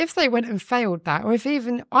 if they went and failed that, or if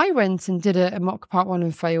even I went and did a mock part 1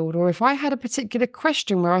 and failed, or if I had a particular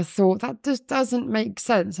question where I thought that just doesn't make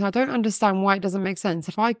sense, and I don't understand why it doesn't make sense,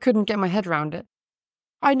 if I couldn't get my head around it,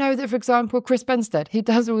 I know that, for example, Chris Benstead, he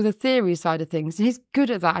does all the theory side of things, and he's good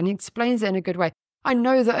at that, and he explains it in a good way. I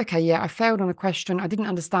know that, okay, yeah, I failed on a question, I didn't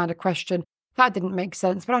understand a question, that didn't make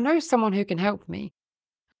sense, but I know someone who can help me.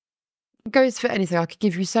 It goes for anything. I could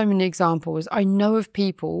give you so many examples. I know of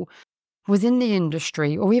people within the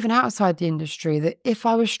industry or even outside the industry that if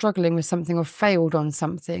I was struggling with something or failed on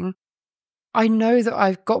something, I know that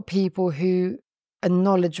I've got people who are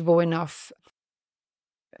knowledgeable enough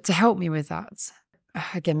to help me with that.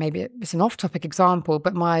 Again, maybe it's an off-topic example,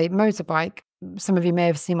 but my motorbike, some of you may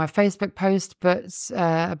have seen my Facebook post, but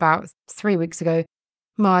about 3 weeks ago,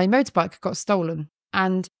 my motorbike got stolen.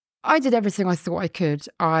 And I did everything I thought I could.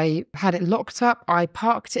 I had it locked up. I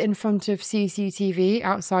parked it in front of CCTV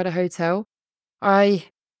outside a hotel. I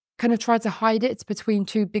kind of tried to hide it between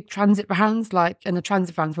 2 big transit vans, and the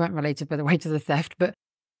transit vans weren't related, by the way, to the theft, but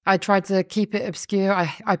I tried to keep it obscure.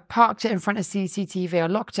 I parked it in front of CCTV. I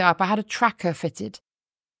locked it up. I had a tracker fitted.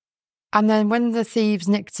 And then when the thieves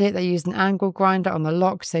nicked it, they used an angle grinder on the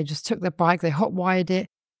locks. They just took the bike, they hot-wired it.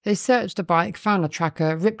 They searched the bike, found the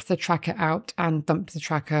tracker, ripped the tracker out and dumped the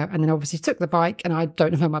tracker, and then obviously took the bike, and I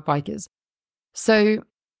don't know where my bike is. So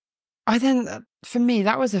for me,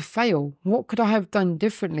 that was a fail. What could I have done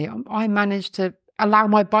differently? I managed to allow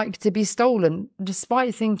my bike to be stolen,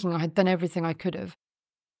 despite thinking I had done everything I could have.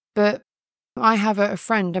 But I have a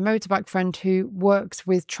friend, a motorbike friend, who works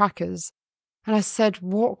with trackers. And I said,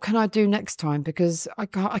 what can I do next time? Because I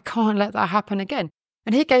can't let that happen again.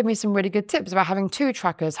 And he gave me some really good tips about having 2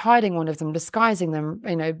 trackers, hiding one of them, disguising them,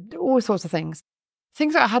 all sorts of things.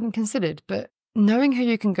 Things that I hadn't considered, but knowing who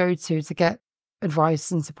you can go to get advice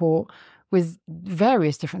and support with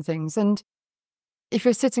various different things. And if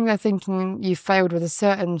you're sitting there thinking you failed with a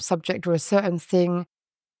certain subject or a certain thing,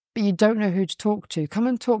 but you don't know who to talk to, come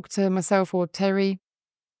and talk to myself or Terry.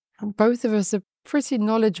 Both of us are pretty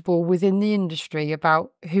knowledgeable within the industry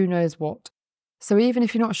about who knows what. So even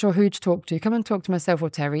if you're not sure who to talk to, come and talk to myself or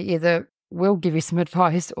Terry. Either we'll give you some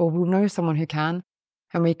advice or we'll know someone who can,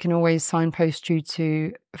 and we can always signpost you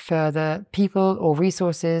to further people or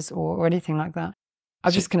resources or anything like that.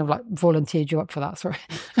 I've just kind of volunteered you up for that, sorry.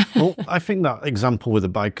 Well, I think that example with the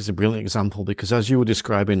bike is a brilliant example, because as you were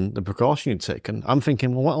describing the precaution you'd taken, I'm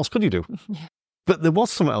thinking, well, what else could you do? Yeah. But there was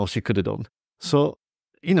something else you could have done. So,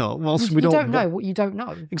 whilst we don't know what you don't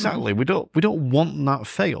know. Exactly. We don't want that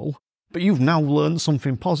fail, but you've now learned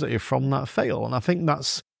something positive from that fail. And I think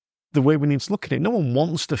that's the way we need to look at it. No one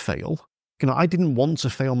wants to fail. I didn't want to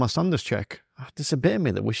fail my standards check. There's a bit of me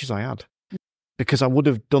that wishes I had, because I would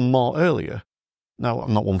have done more earlier. Now,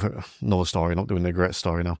 I'm not one for another story, not doing a great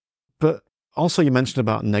story now. But also you mentioned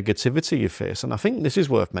about negativity you face, and I think this is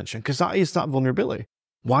worth mentioning, because that is that vulnerability.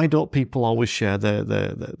 Why don't people always share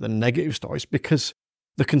the negative stories? Because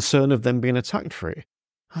the concern of them being attacked for it.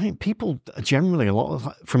 I think people are generally,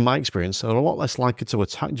 from my experience, are a lot less likely to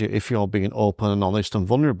attack you if you're being open and honest and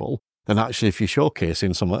vulnerable than actually if you're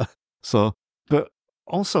showcasing somewhere. So, but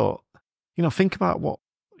also, think about what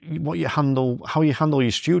you handle, how you handle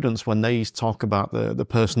your students when they talk about the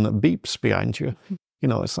person that beeps behind you.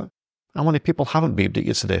 It's like, How many people haven't beeped at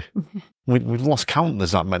you today? We've lost count,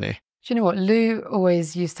 there's that many. Do you know what? Lou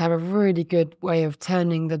always used to have a really good way of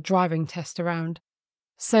turning the driving test around.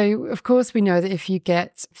 So, of course, we know that if you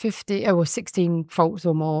get 16 faults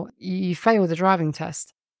or more, you fail the driving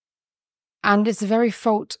test. And it's a very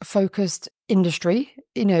fault-focused industry.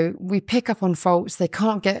 You know, we pick up on faults. They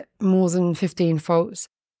can't get more than 15 faults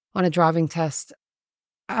on a driving test.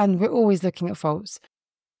 And we're always looking at faults.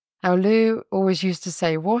 Now, Lou always used to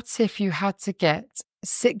say, what if you had to get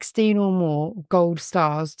 16 or more gold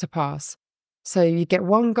stars to pass? So you get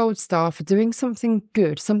 1 gold star for doing something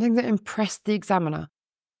good, something that impressed the examiner.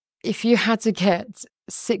 If you had to get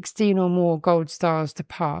 16 or more gold stars to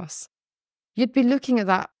pass, you'd be looking at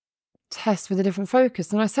that test with a different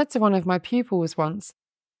focus. And I said to one of my pupils once,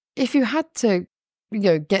 if you had to,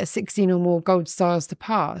 get 16 or more gold stars to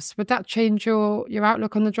pass, would that change your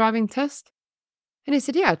outlook on the driving test? And he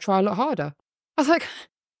said, yeah, try a lot harder. I was like,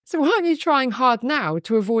 so why aren't you trying hard now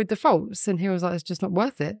to avoid the faults? And he was like, it's just not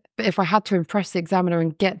worth it. But if I had to impress the examiner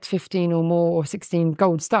and get 15 or more or 16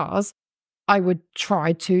 gold stars, I would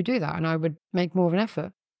try to do that and I would make more of an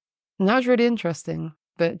effort. And that was really interesting.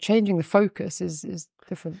 But changing the focus is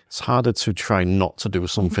different. It's harder to try not to do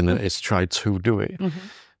something than it is to try to do it. Mm-hmm.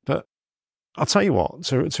 But I'll tell you what,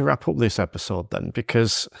 to wrap up this episode then,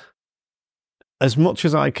 because as much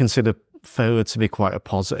as I consider failure to be quite a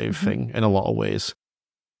positive thing in a lot of ways,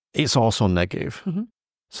 it's also negative.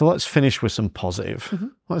 So let's finish with some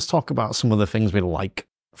positive. Let's talk about some of the things we like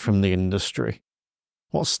from the industry.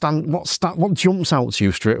 What jumps out to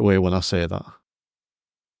you straight away when I say that?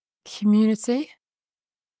 Community.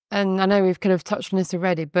 And I know we've kind of touched on this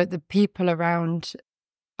already, but the people around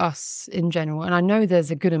us in general, and I know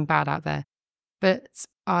there's a good and bad out there, but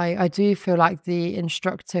I do feel like the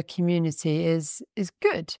instructor community is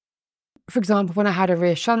good. For example, when I had a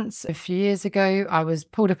rear shunt a few years ago, I was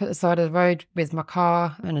pulled up at the side of the road with my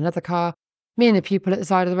car and another car, me and a pupil at the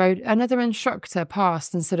side of the road. Another instructor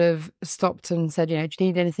passed and sort of stopped and said, do you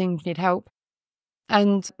need anything? Do you need help?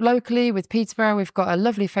 And locally with Peterborough, we've got a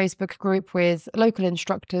lovely Facebook group with local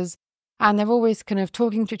instructors, and they're always kind of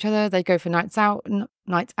talking to each other. They go for night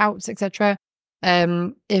outs, etc.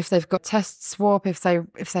 If they've got test swap, if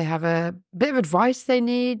they have a bit of advice they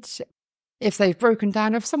need, if they've broken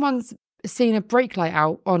down, if someone's seen a brake light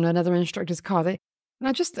out on another instructor's car,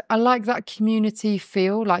 I like that community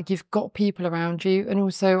feel, like you've got people around you, and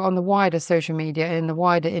also on the wider social media, in the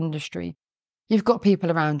wider industry, you've got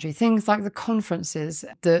people around you. Things like the conferences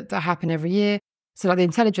that happen every year. So like the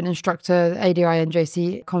Intelligent Instructor, ADI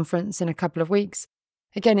NJC conference in a couple of weeks.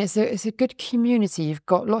 Again, it's a good community. You've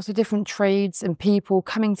got lots of different trades and people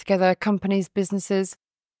coming together, companies, businesses.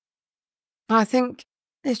 And I think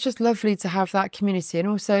it's just lovely to have that community. And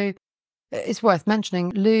also, it's worth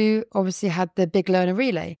mentioning, Lou obviously had the Big Learner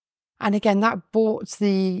Relay. And again, that brought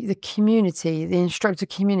the community, the instructor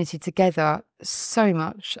community together so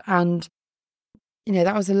much. And,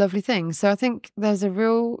 that was a lovely thing. So I think there's a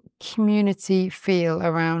real community feel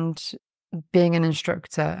around being an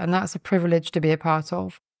instructor, and that's a privilege to be a part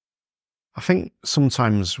of. I think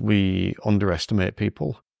sometimes we underestimate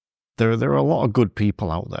people. There are a lot of good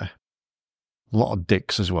people out there, a lot of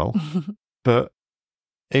dicks as well. But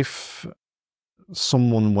if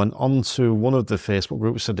someone went onto one of the Facebook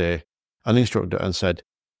groups today, an instructor, and said,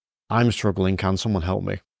 I'm struggling, can someone help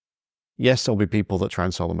me? Yes, there'll be people that try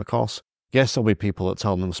and sell them a course. Yes, there'll be people that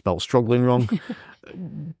tell them to spell struggling wrong.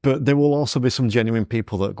 But there will also be some genuine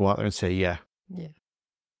people that go out there and say, yeah.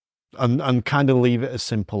 And kind of leave it as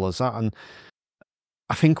simple as that. And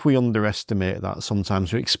I think we underestimate that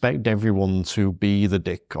sometimes. We expect everyone to be the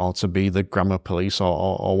dick or to be the grammar police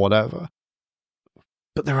or whatever.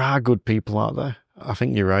 But there are good people out there. I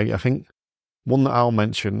think you're right. I think one that I'll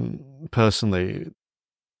mention personally,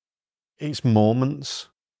 it's moments.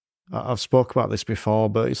 I've spoke about this before,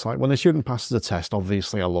 but it's like when a student passes a test,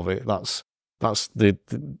 obviously I love it. That's the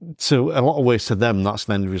so a lot of ways to them, that's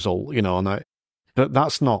the end result, but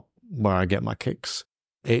that's not where I get my kicks.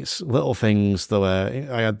 It's little things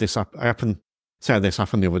that this happened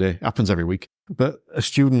the other day. It happens every week. But a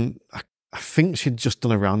student, I think she'd just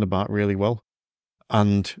done a roundabout really well.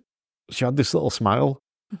 And she had this little smile.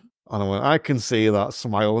 And I went, I can see that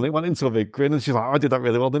smile. And it went into a big grin. And she's like, I did that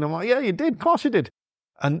really well. And I'm like, yeah, you did. Of course you did.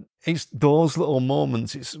 And it's those little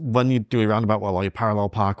moments. It's when you do a roundabout well, or you parallel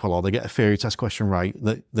park well, or they get a theory test question right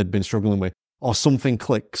that they'd been struggling with, or something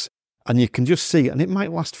clicks, and you can just see it, and it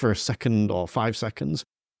might last for a second or 5 seconds.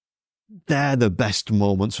 They're the best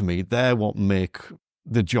moments for me. They're what make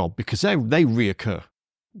the job, because they reoccur.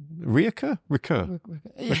 Recur?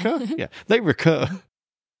 Yeah, they recur.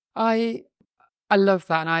 I love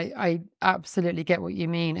that, and I absolutely get what you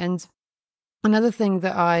mean. And Another thing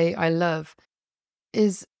that I love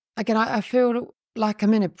is, again, I feel like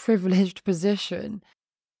I'm in a privileged position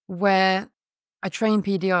where I train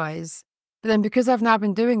PDIs, but then because I've now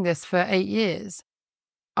been doing this for 8 years,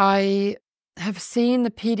 I have seen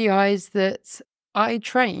the PDIs that I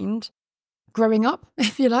trained growing up,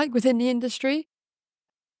 if you like, within the industry.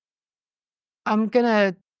 I'm going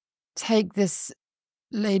to take this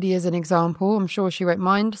lady as an example. I'm sure she won't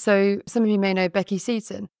mind. So some of you may know Becky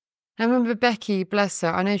Seaton. I remember Becky, bless her,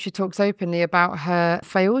 I know she talks openly about her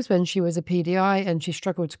fails when she was a PDI and she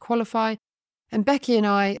struggled to qualify. And Becky and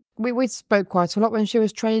I, we spoke quite a lot when she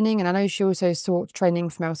was training, and I know she also sought training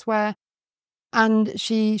from elsewhere. And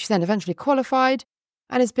she then eventually qualified,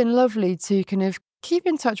 and it's been lovely to kind of keep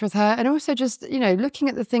in touch with her, and also just, looking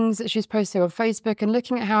at the things that she's posted on Facebook and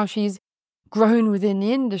looking at how she's grown within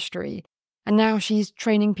the industry. And now she's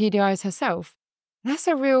training PDIs herself. That's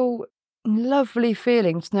a real lovely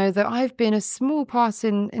feeling to know that I've been a small part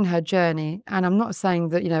in her journey. And I'm not saying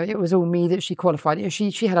that, it was all me that she qualified.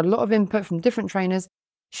 She had a lot of input from different trainers.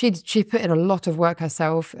 She put in a lot of work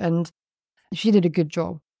herself, and she did a good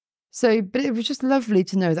job. So, but it was just lovely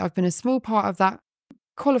to know that I've been a small part of that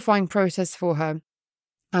qualifying process for her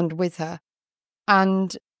and with her.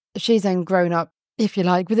 And she's then grown up, if you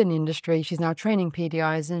like, within the industry. She's now training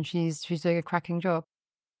PDIs, and she's doing a cracking job.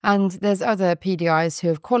 And there's other PDIs who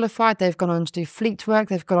have qualified. They've gone on to do fleet work.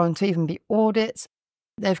 They've gone on to even be audits.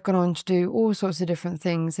 They've gone on to do all sorts of different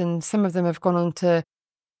things. And some of them have gone on to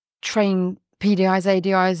train PDIs,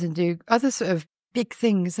 ADIs, and do other sort of big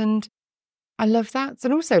things. And I love that.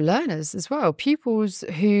 And also learners as well, pupils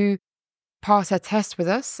who pass their test with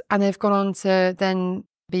us, and they've gone on to then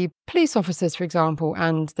be police officers, for example,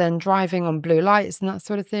 and then driving on blue lights and that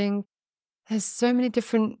sort of thing. There's so many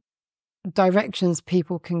different directions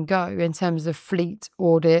people can go in terms of fleet,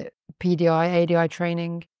 audit, PDI, ADI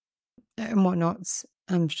training and whatnot.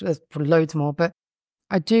 I'm sure there's probably loads more, but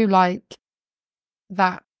I do like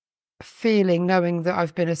that feeling, knowing that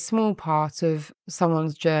I've been a small part of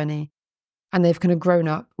someone's journey and they've kind of grown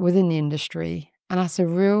up within the industry. And that's a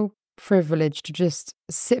real privilege to just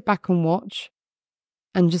sit back and watch,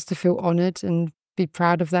 and just to feel honoured and be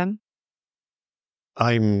proud of them.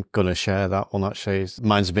 I'm going to share that one, actually.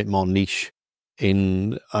 Mine's a bit more niche.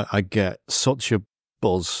 I get such a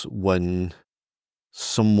buzz when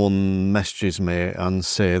someone messages me and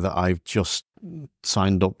say that I've just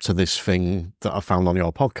signed up to this thing that I found on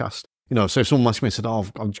your podcast. So if someone messaged me and said, I'll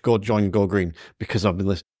go join Go Green because I've been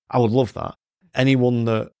listening, I would love that.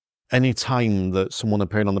 Any time that someone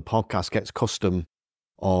appearing on the podcast gets custom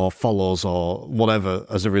or follows or whatever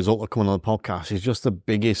as a result of coming on the podcast is just the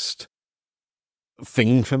biggest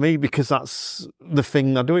thing for me, because that's the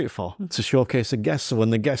thing I do it for, to showcase a guest. So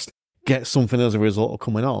when the guest gets something as a result of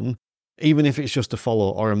coming on, even if it's just a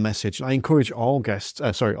follow or a message, I encourage all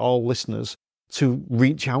listeners to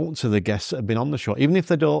reach out to the guests that have been on the show, even if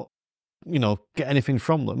they don't, get anything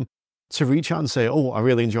from them, to reach out and say, oh, I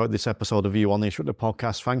really enjoyed this episode of you on the Instructor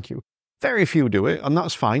Podcast. Thank you. Very few do it, and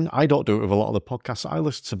that's fine. I don't do it with a lot of the podcasts I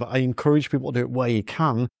listen to, but I encourage people to do it where you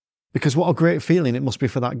can, because what a great feeling it must be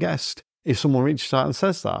for that guest if someone reaches out and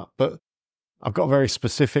says that. But I've got a very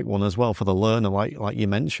specific one as well for the learner, like you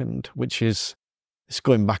mentioned, which is, it's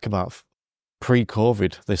going back about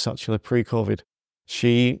pre-COVID.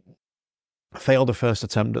 She failed her first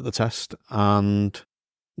attempt at the test and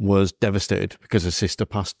was devastated because her sister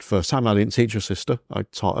passed first time. I didn't teach her sister, I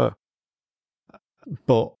taught her.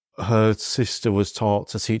 But her sister was taught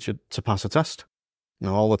to teach her to pass a test.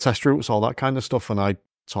 All the test routes, all that kind of stuff, and I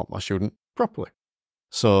taught my student properly.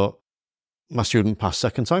 So my student passed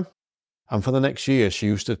second time. And for the next year, she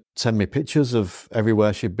used to send me pictures of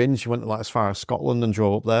everywhere she'd been. She went as far as Scotland and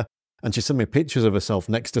drove up there. And she sent me pictures of herself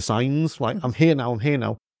next to signs, like, I'm here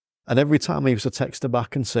now. And every time I used to text her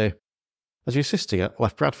back and say, has your sister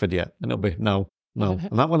left Bradford yet? And it'll be, no.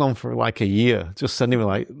 And that went on for like a year, just sending me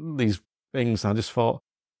like these things. And I just thought,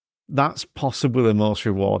 that's possibly the most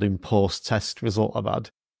rewarding post-test result I've had,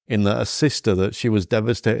 in that a sister that she was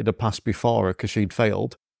devastated to pass before her because she'd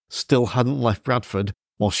failed still hadn't left Bradford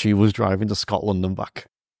while she was driving to Scotland and back.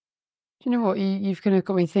 Do you know what? You've kind of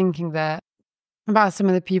got me thinking there about some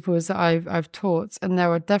of the pupils that I've taught, and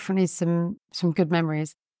there are definitely some good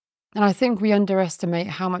memories. And I think we underestimate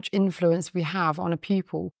how much influence we have on a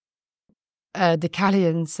pupil.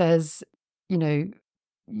 Decalion says,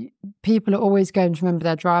 people are always going to remember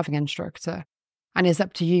their driving instructor, and it's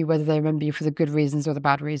up to you whether they remember you for the good reasons or the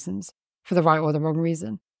bad reasons, for the right or the wrong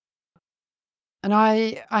reason. And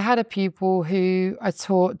I had a pupil who I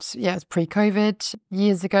taught, it was pre-COVID,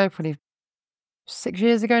 years ago, probably 6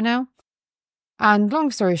 years ago now. And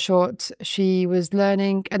long story short, she was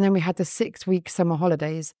learning, and then we had the 6-week summer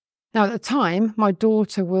holidays. Now, at the time, my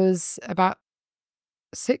daughter was about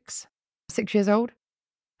 6 years old.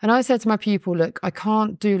 And I said to my pupil, look, I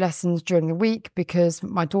can't do lessons during the week because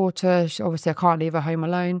my daughter, obviously I can't leave her home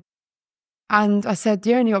alone. And I said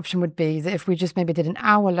the only option would be that if we just maybe did an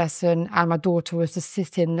hour lesson and my daughter was to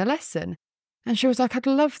sit in the lesson. And she was like, I'd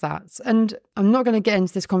love that. And I'm not going to get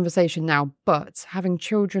into this conversation now, but having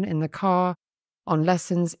children in the car on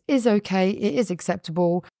lessons is okay. It is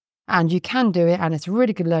acceptable and you can do it. And it's a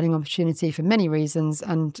really good learning opportunity for many reasons.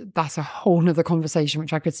 And that's a whole nother conversation,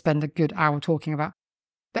 which I could spend a good hour talking about.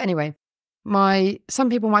 But anyway, some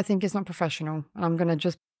people might think it's not professional. And I'm going to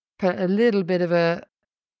just put a little bit of a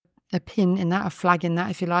pin in that, a flag in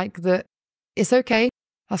that, if you like, that it's okay.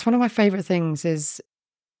 That's one of my favorite things is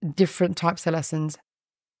different types of lessons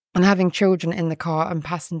and having children in the car and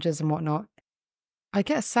passengers and whatnot. I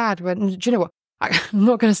get sad when, do you know what? I'm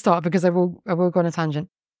not going to start because I will go on a tangent.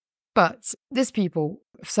 But this people,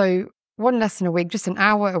 so one lesson a week, just an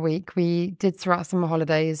hour a week, we did throughout summer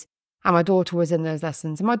holidays. And my daughter was in those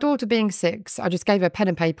lessons. And my daughter being 6, I just gave her pen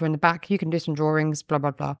and paper in the back. You can do some drawings, blah, blah,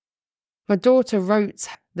 blah. My daughter wrote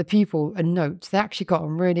the pupil a note. They actually got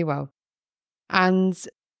on really well. And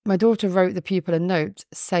my daughter wrote the pupil a note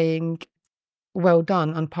saying, well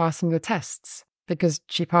done on passing your tests, because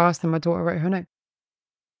she passed and my daughter wrote her note.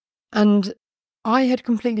 And I had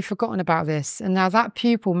completely forgotten about this. And now that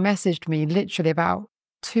pupil messaged me literally about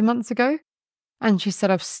 2 months ago. And she said,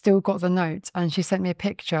 I've still got the note. And she sent me a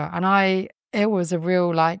picture. And it was a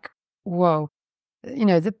real like, whoa. You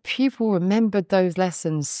know, the pupil remembered those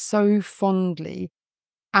lessons so fondly.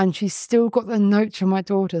 And she still got the notes from my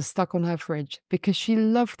daughter stuck on her fridge because she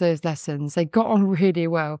loved those lessons. They got on really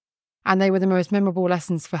well. And they were the most memorable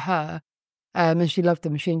lessons for her. And she loved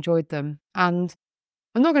them. She enjoyed them. And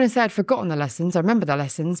I'm not going to say I'd forgotten the lessons. I remember the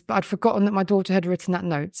lessons, but I'd forgotten that my daughter had written that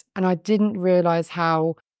note. And I didn't realise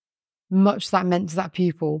how much that meant to that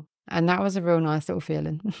pupil. And that was a real nice little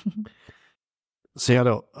feeling. See,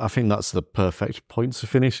 I think that's the perfect point to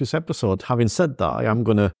finish this episode. Having said that, I am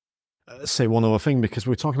going to say one other thing, because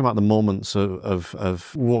we're talking about the moments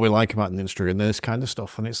of what we like about the industry and this kind of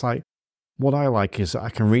stuff. And it's like, what I like is that I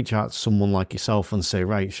can reach out to someone like yourself and say,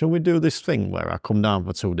 right, shall we do this thing where I come down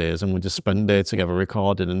for 2 days and we just spend a day together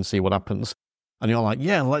recording and see what happens? And you're like,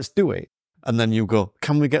 yeah, let's do it. And then you go,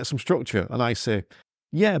 can we get some structure? And I say,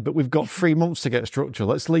 yeah, but we've got 3 months to get structure.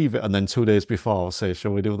 Let's leave it. And then 2 days before, I'll say,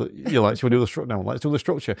 shall we do the structure now? Let's do the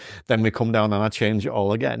structure. Then we come down and I change it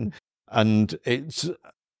all again. And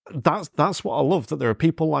that's what I love, that there are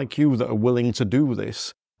people like you that are willing to do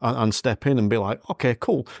this and step in and be like, okay,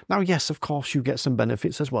 cool. Now, yes, of course, you get some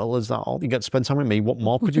benefits as well as that. All you get to spend time with me. What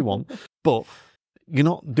more could you want? But you're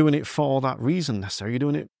not doing it for that reason necessarily. You're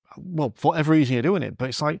doing it, well, for whatever reason you're doing it. But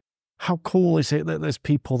it's like, how cool is it that there's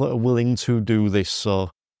people that are willing to do this? So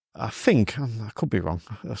I think, I could be wrong,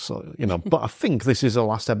 so, but I think this is the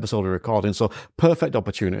last episode of recording. So perfect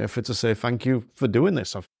opportunity to say thank you for doing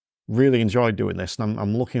this. I've really enjoyed doing this. And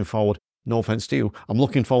I'm looking forward, no offense to you, I'm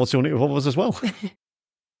looking forward to doing it with others as well.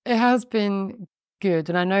 It has been good.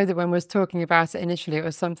 And I know that when we was talking about it initially, it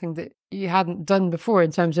was something that you hadn't done before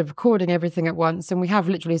in terms of recording everything at once. And we have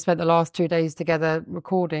literally spent the last 2 days together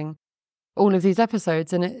recording all of these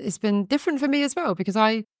episodes. And it's been different for me as well, because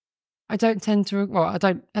I don't tend to, I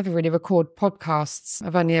don't ever really record podcasts.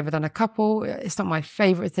 I've only ever done a couple. It's not my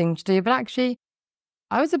favorite thing to do, but actually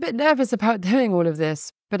I was a bit nervous about doing all of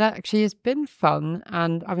this, but actually it's been fun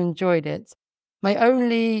and I've enjoyed it. My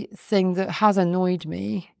only thing that has annoyed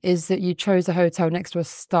me is that you chose a hotel next to a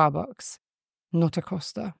Starbucks, not a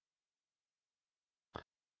Costa.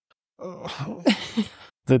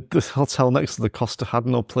 The hotel next to the Costa had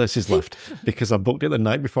no places left because I booked it the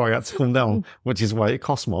night before I had to come down, which is why it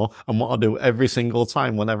costs more and what I do every single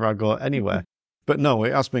time whenever I go anywhere. But no,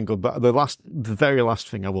 it has been good. But the very last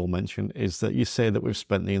thing I will mention is that you say that we've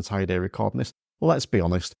spent the entire day recording this. Well, let's be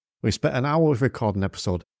honest. We spent an hour recording an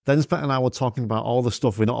episode, then spent an hour talking about all the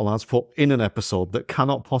stuff we're not allowed to put in an episode that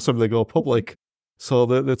cannot possibly go public. So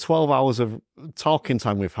the 12 hours of talking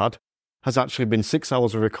time we've had has actually been 6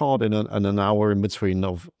 hours of recording and an hour in between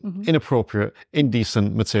of inappropriate,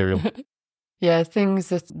 indecent material. Yeah, things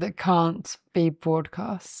that can't be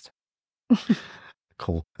broadcast.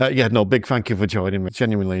 Cool. Big thank you for joining me.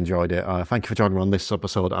 Genuinely enjoyed it. Thank you for joining me on this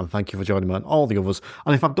episode, and thank you for joining me on all the others.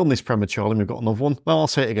 And if I've done this prematurely and we've got another one, well, I'll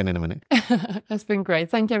say it again in a minute. That's been great.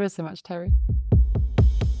 Thank you ever so much, Terry.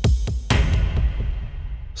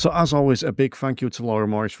 So as always, a big thank you to Laura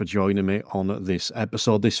Morris for joining me on this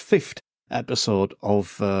episode, this 5th episode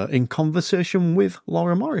of In Conversation with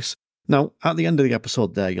Laura Morris. Now, at the end of the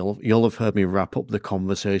episode there, you'll have heard me wrap up the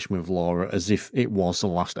conversation with Laura as if it was the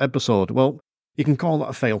last episode. Well, you can call that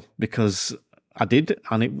a fail because I did,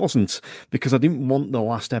 and it wasn't, because I didn't want the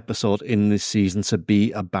last episode in this season to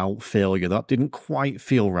be about failure. That didn't quite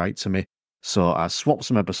feel right to me. So I swapped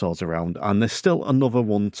some episodes around, and there's still another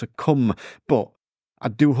one to come. But I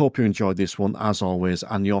do hope you enjoyed this one, as always,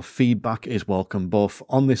 and your feedback is welcome, both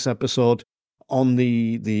on this episode, on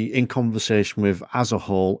the In Conversation With as a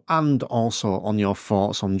whole, and also on your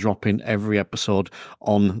thoughts on dropping every episode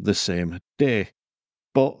on the same day.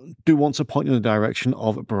 But do want to point in the direction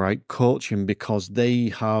of Bright Coaching, because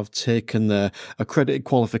they have taken their accredited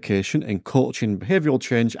qualification in coaching, behavioural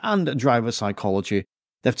change and driver psychology.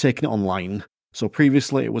 They've taken it online. So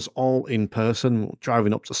previously it was all in person,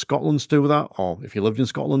 driving up to Scotland to do that, or if you lived in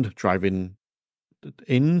Scotland, driving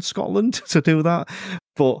in Scotland to do that.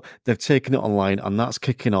 But they've taken it online, and that's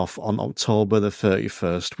kicking off on October the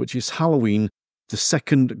 31st, which is Halloween, the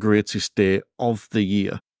second greatest day of the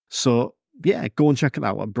year. So yeah, go and check it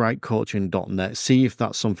out at brightcoaching.net. See if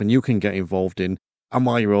that's something you can get involved in. And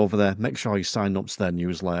while you're over there, make sure you sign up to their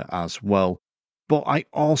newsletter as well. But I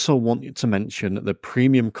also want to mention the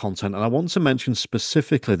premium content, and I want to mention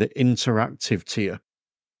specifically the interactive tier.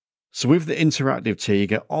 So with the interactive tier, you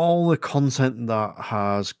get all the content that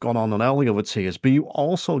has gone on all the other tiers, but you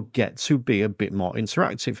also get to be a bit more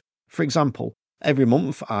interactive. For example, every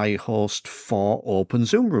month I host 4 open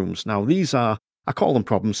Zoom rooms. Now these are, I call them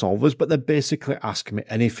problem solvers, but they're basically asking me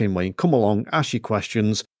anything where you come along, ask your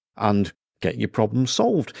questions, and get your problem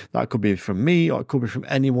solved. That could be from me, or it could be from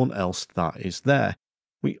anyone else that is there.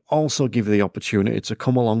 We also give you the opportunity to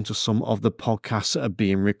come along to some of the podcasts that are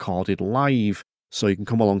being recorded live. So you can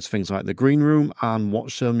come along to things like the green room and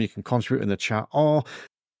watch them. You can contribute in the chat, or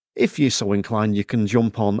if you're so inclined, you can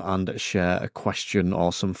jump on and share a question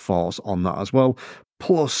or some thoughts on that as well.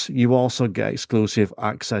 Plus, you also get exclusive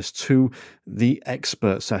access to the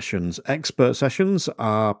expert sessions. Expert sessions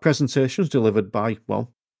are presentations delivered by,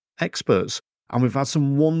 well, experts. And we've had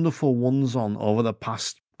some wonderful ones on over the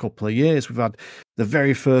past couple of years. We've had, the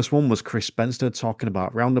very first one was Chris Spencer talking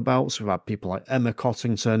about roundabouts. We've had people like Emma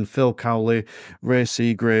Cottington, Phil Cowley, Ray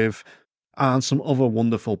Seagrave, and some other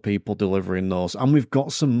wonderful people delivering those. And we've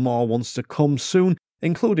got some more ones to come soon,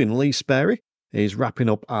 including Lee Sperry. He's wrapping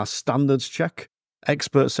up our standards check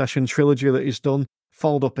expert session trilogy that he's done,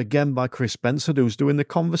 followed up again by Chris Spencer, who's doing the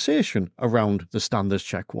conversation around the standards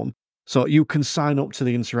check one. So you can sign up to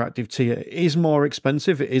the interactive tier. It is more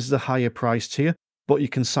expensive. It is the higher price tier, but you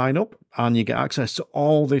can sign up and you get access to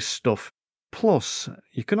all this stuff. Plus,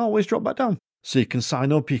 you can always drop back down. So you can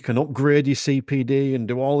sign up, you can upgrade your CPD and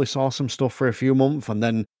do all this awesome stuff for a few months. And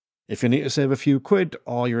then if you need to save a few quid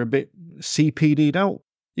or you're a bit CPD'd out,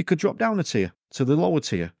 you could drop down a tier to the lower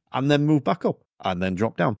tier and then move back up and then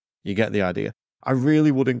drop down. You get the idea. I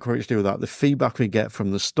really would encourage you to do that. The feedback we get from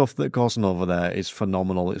the stuff that goes on over there is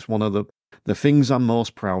phenomenal. It's one of the things I'm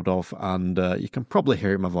most proud of, and you can probably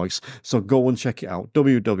hear it in my voice. So go and check it out,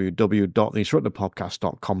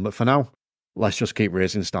 www.theinstructorpodcast.com. But for now, let's just keep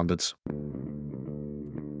raising standards.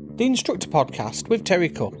 The Instructor Podcast with Terry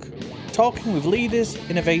Cook, talking with leaders,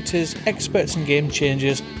 innovators, experts and game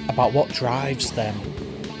changers about what drives them.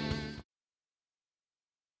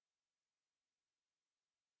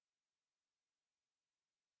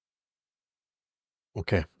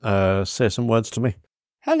 Okay, say some words to me.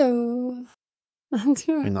 Hello. I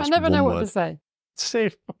never know what to say. Say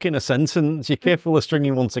fucking a sentence. You're capable of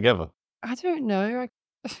stringing one together. I don't know.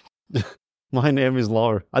 My name is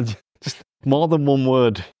Laura. Just more than one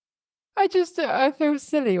word. I feel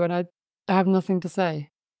silly when I have nothing to say.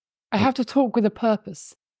 I have to talk with a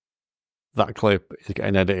purpose. That clip is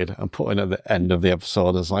getting edited and put in at the end of the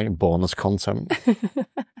episode as like bonus content.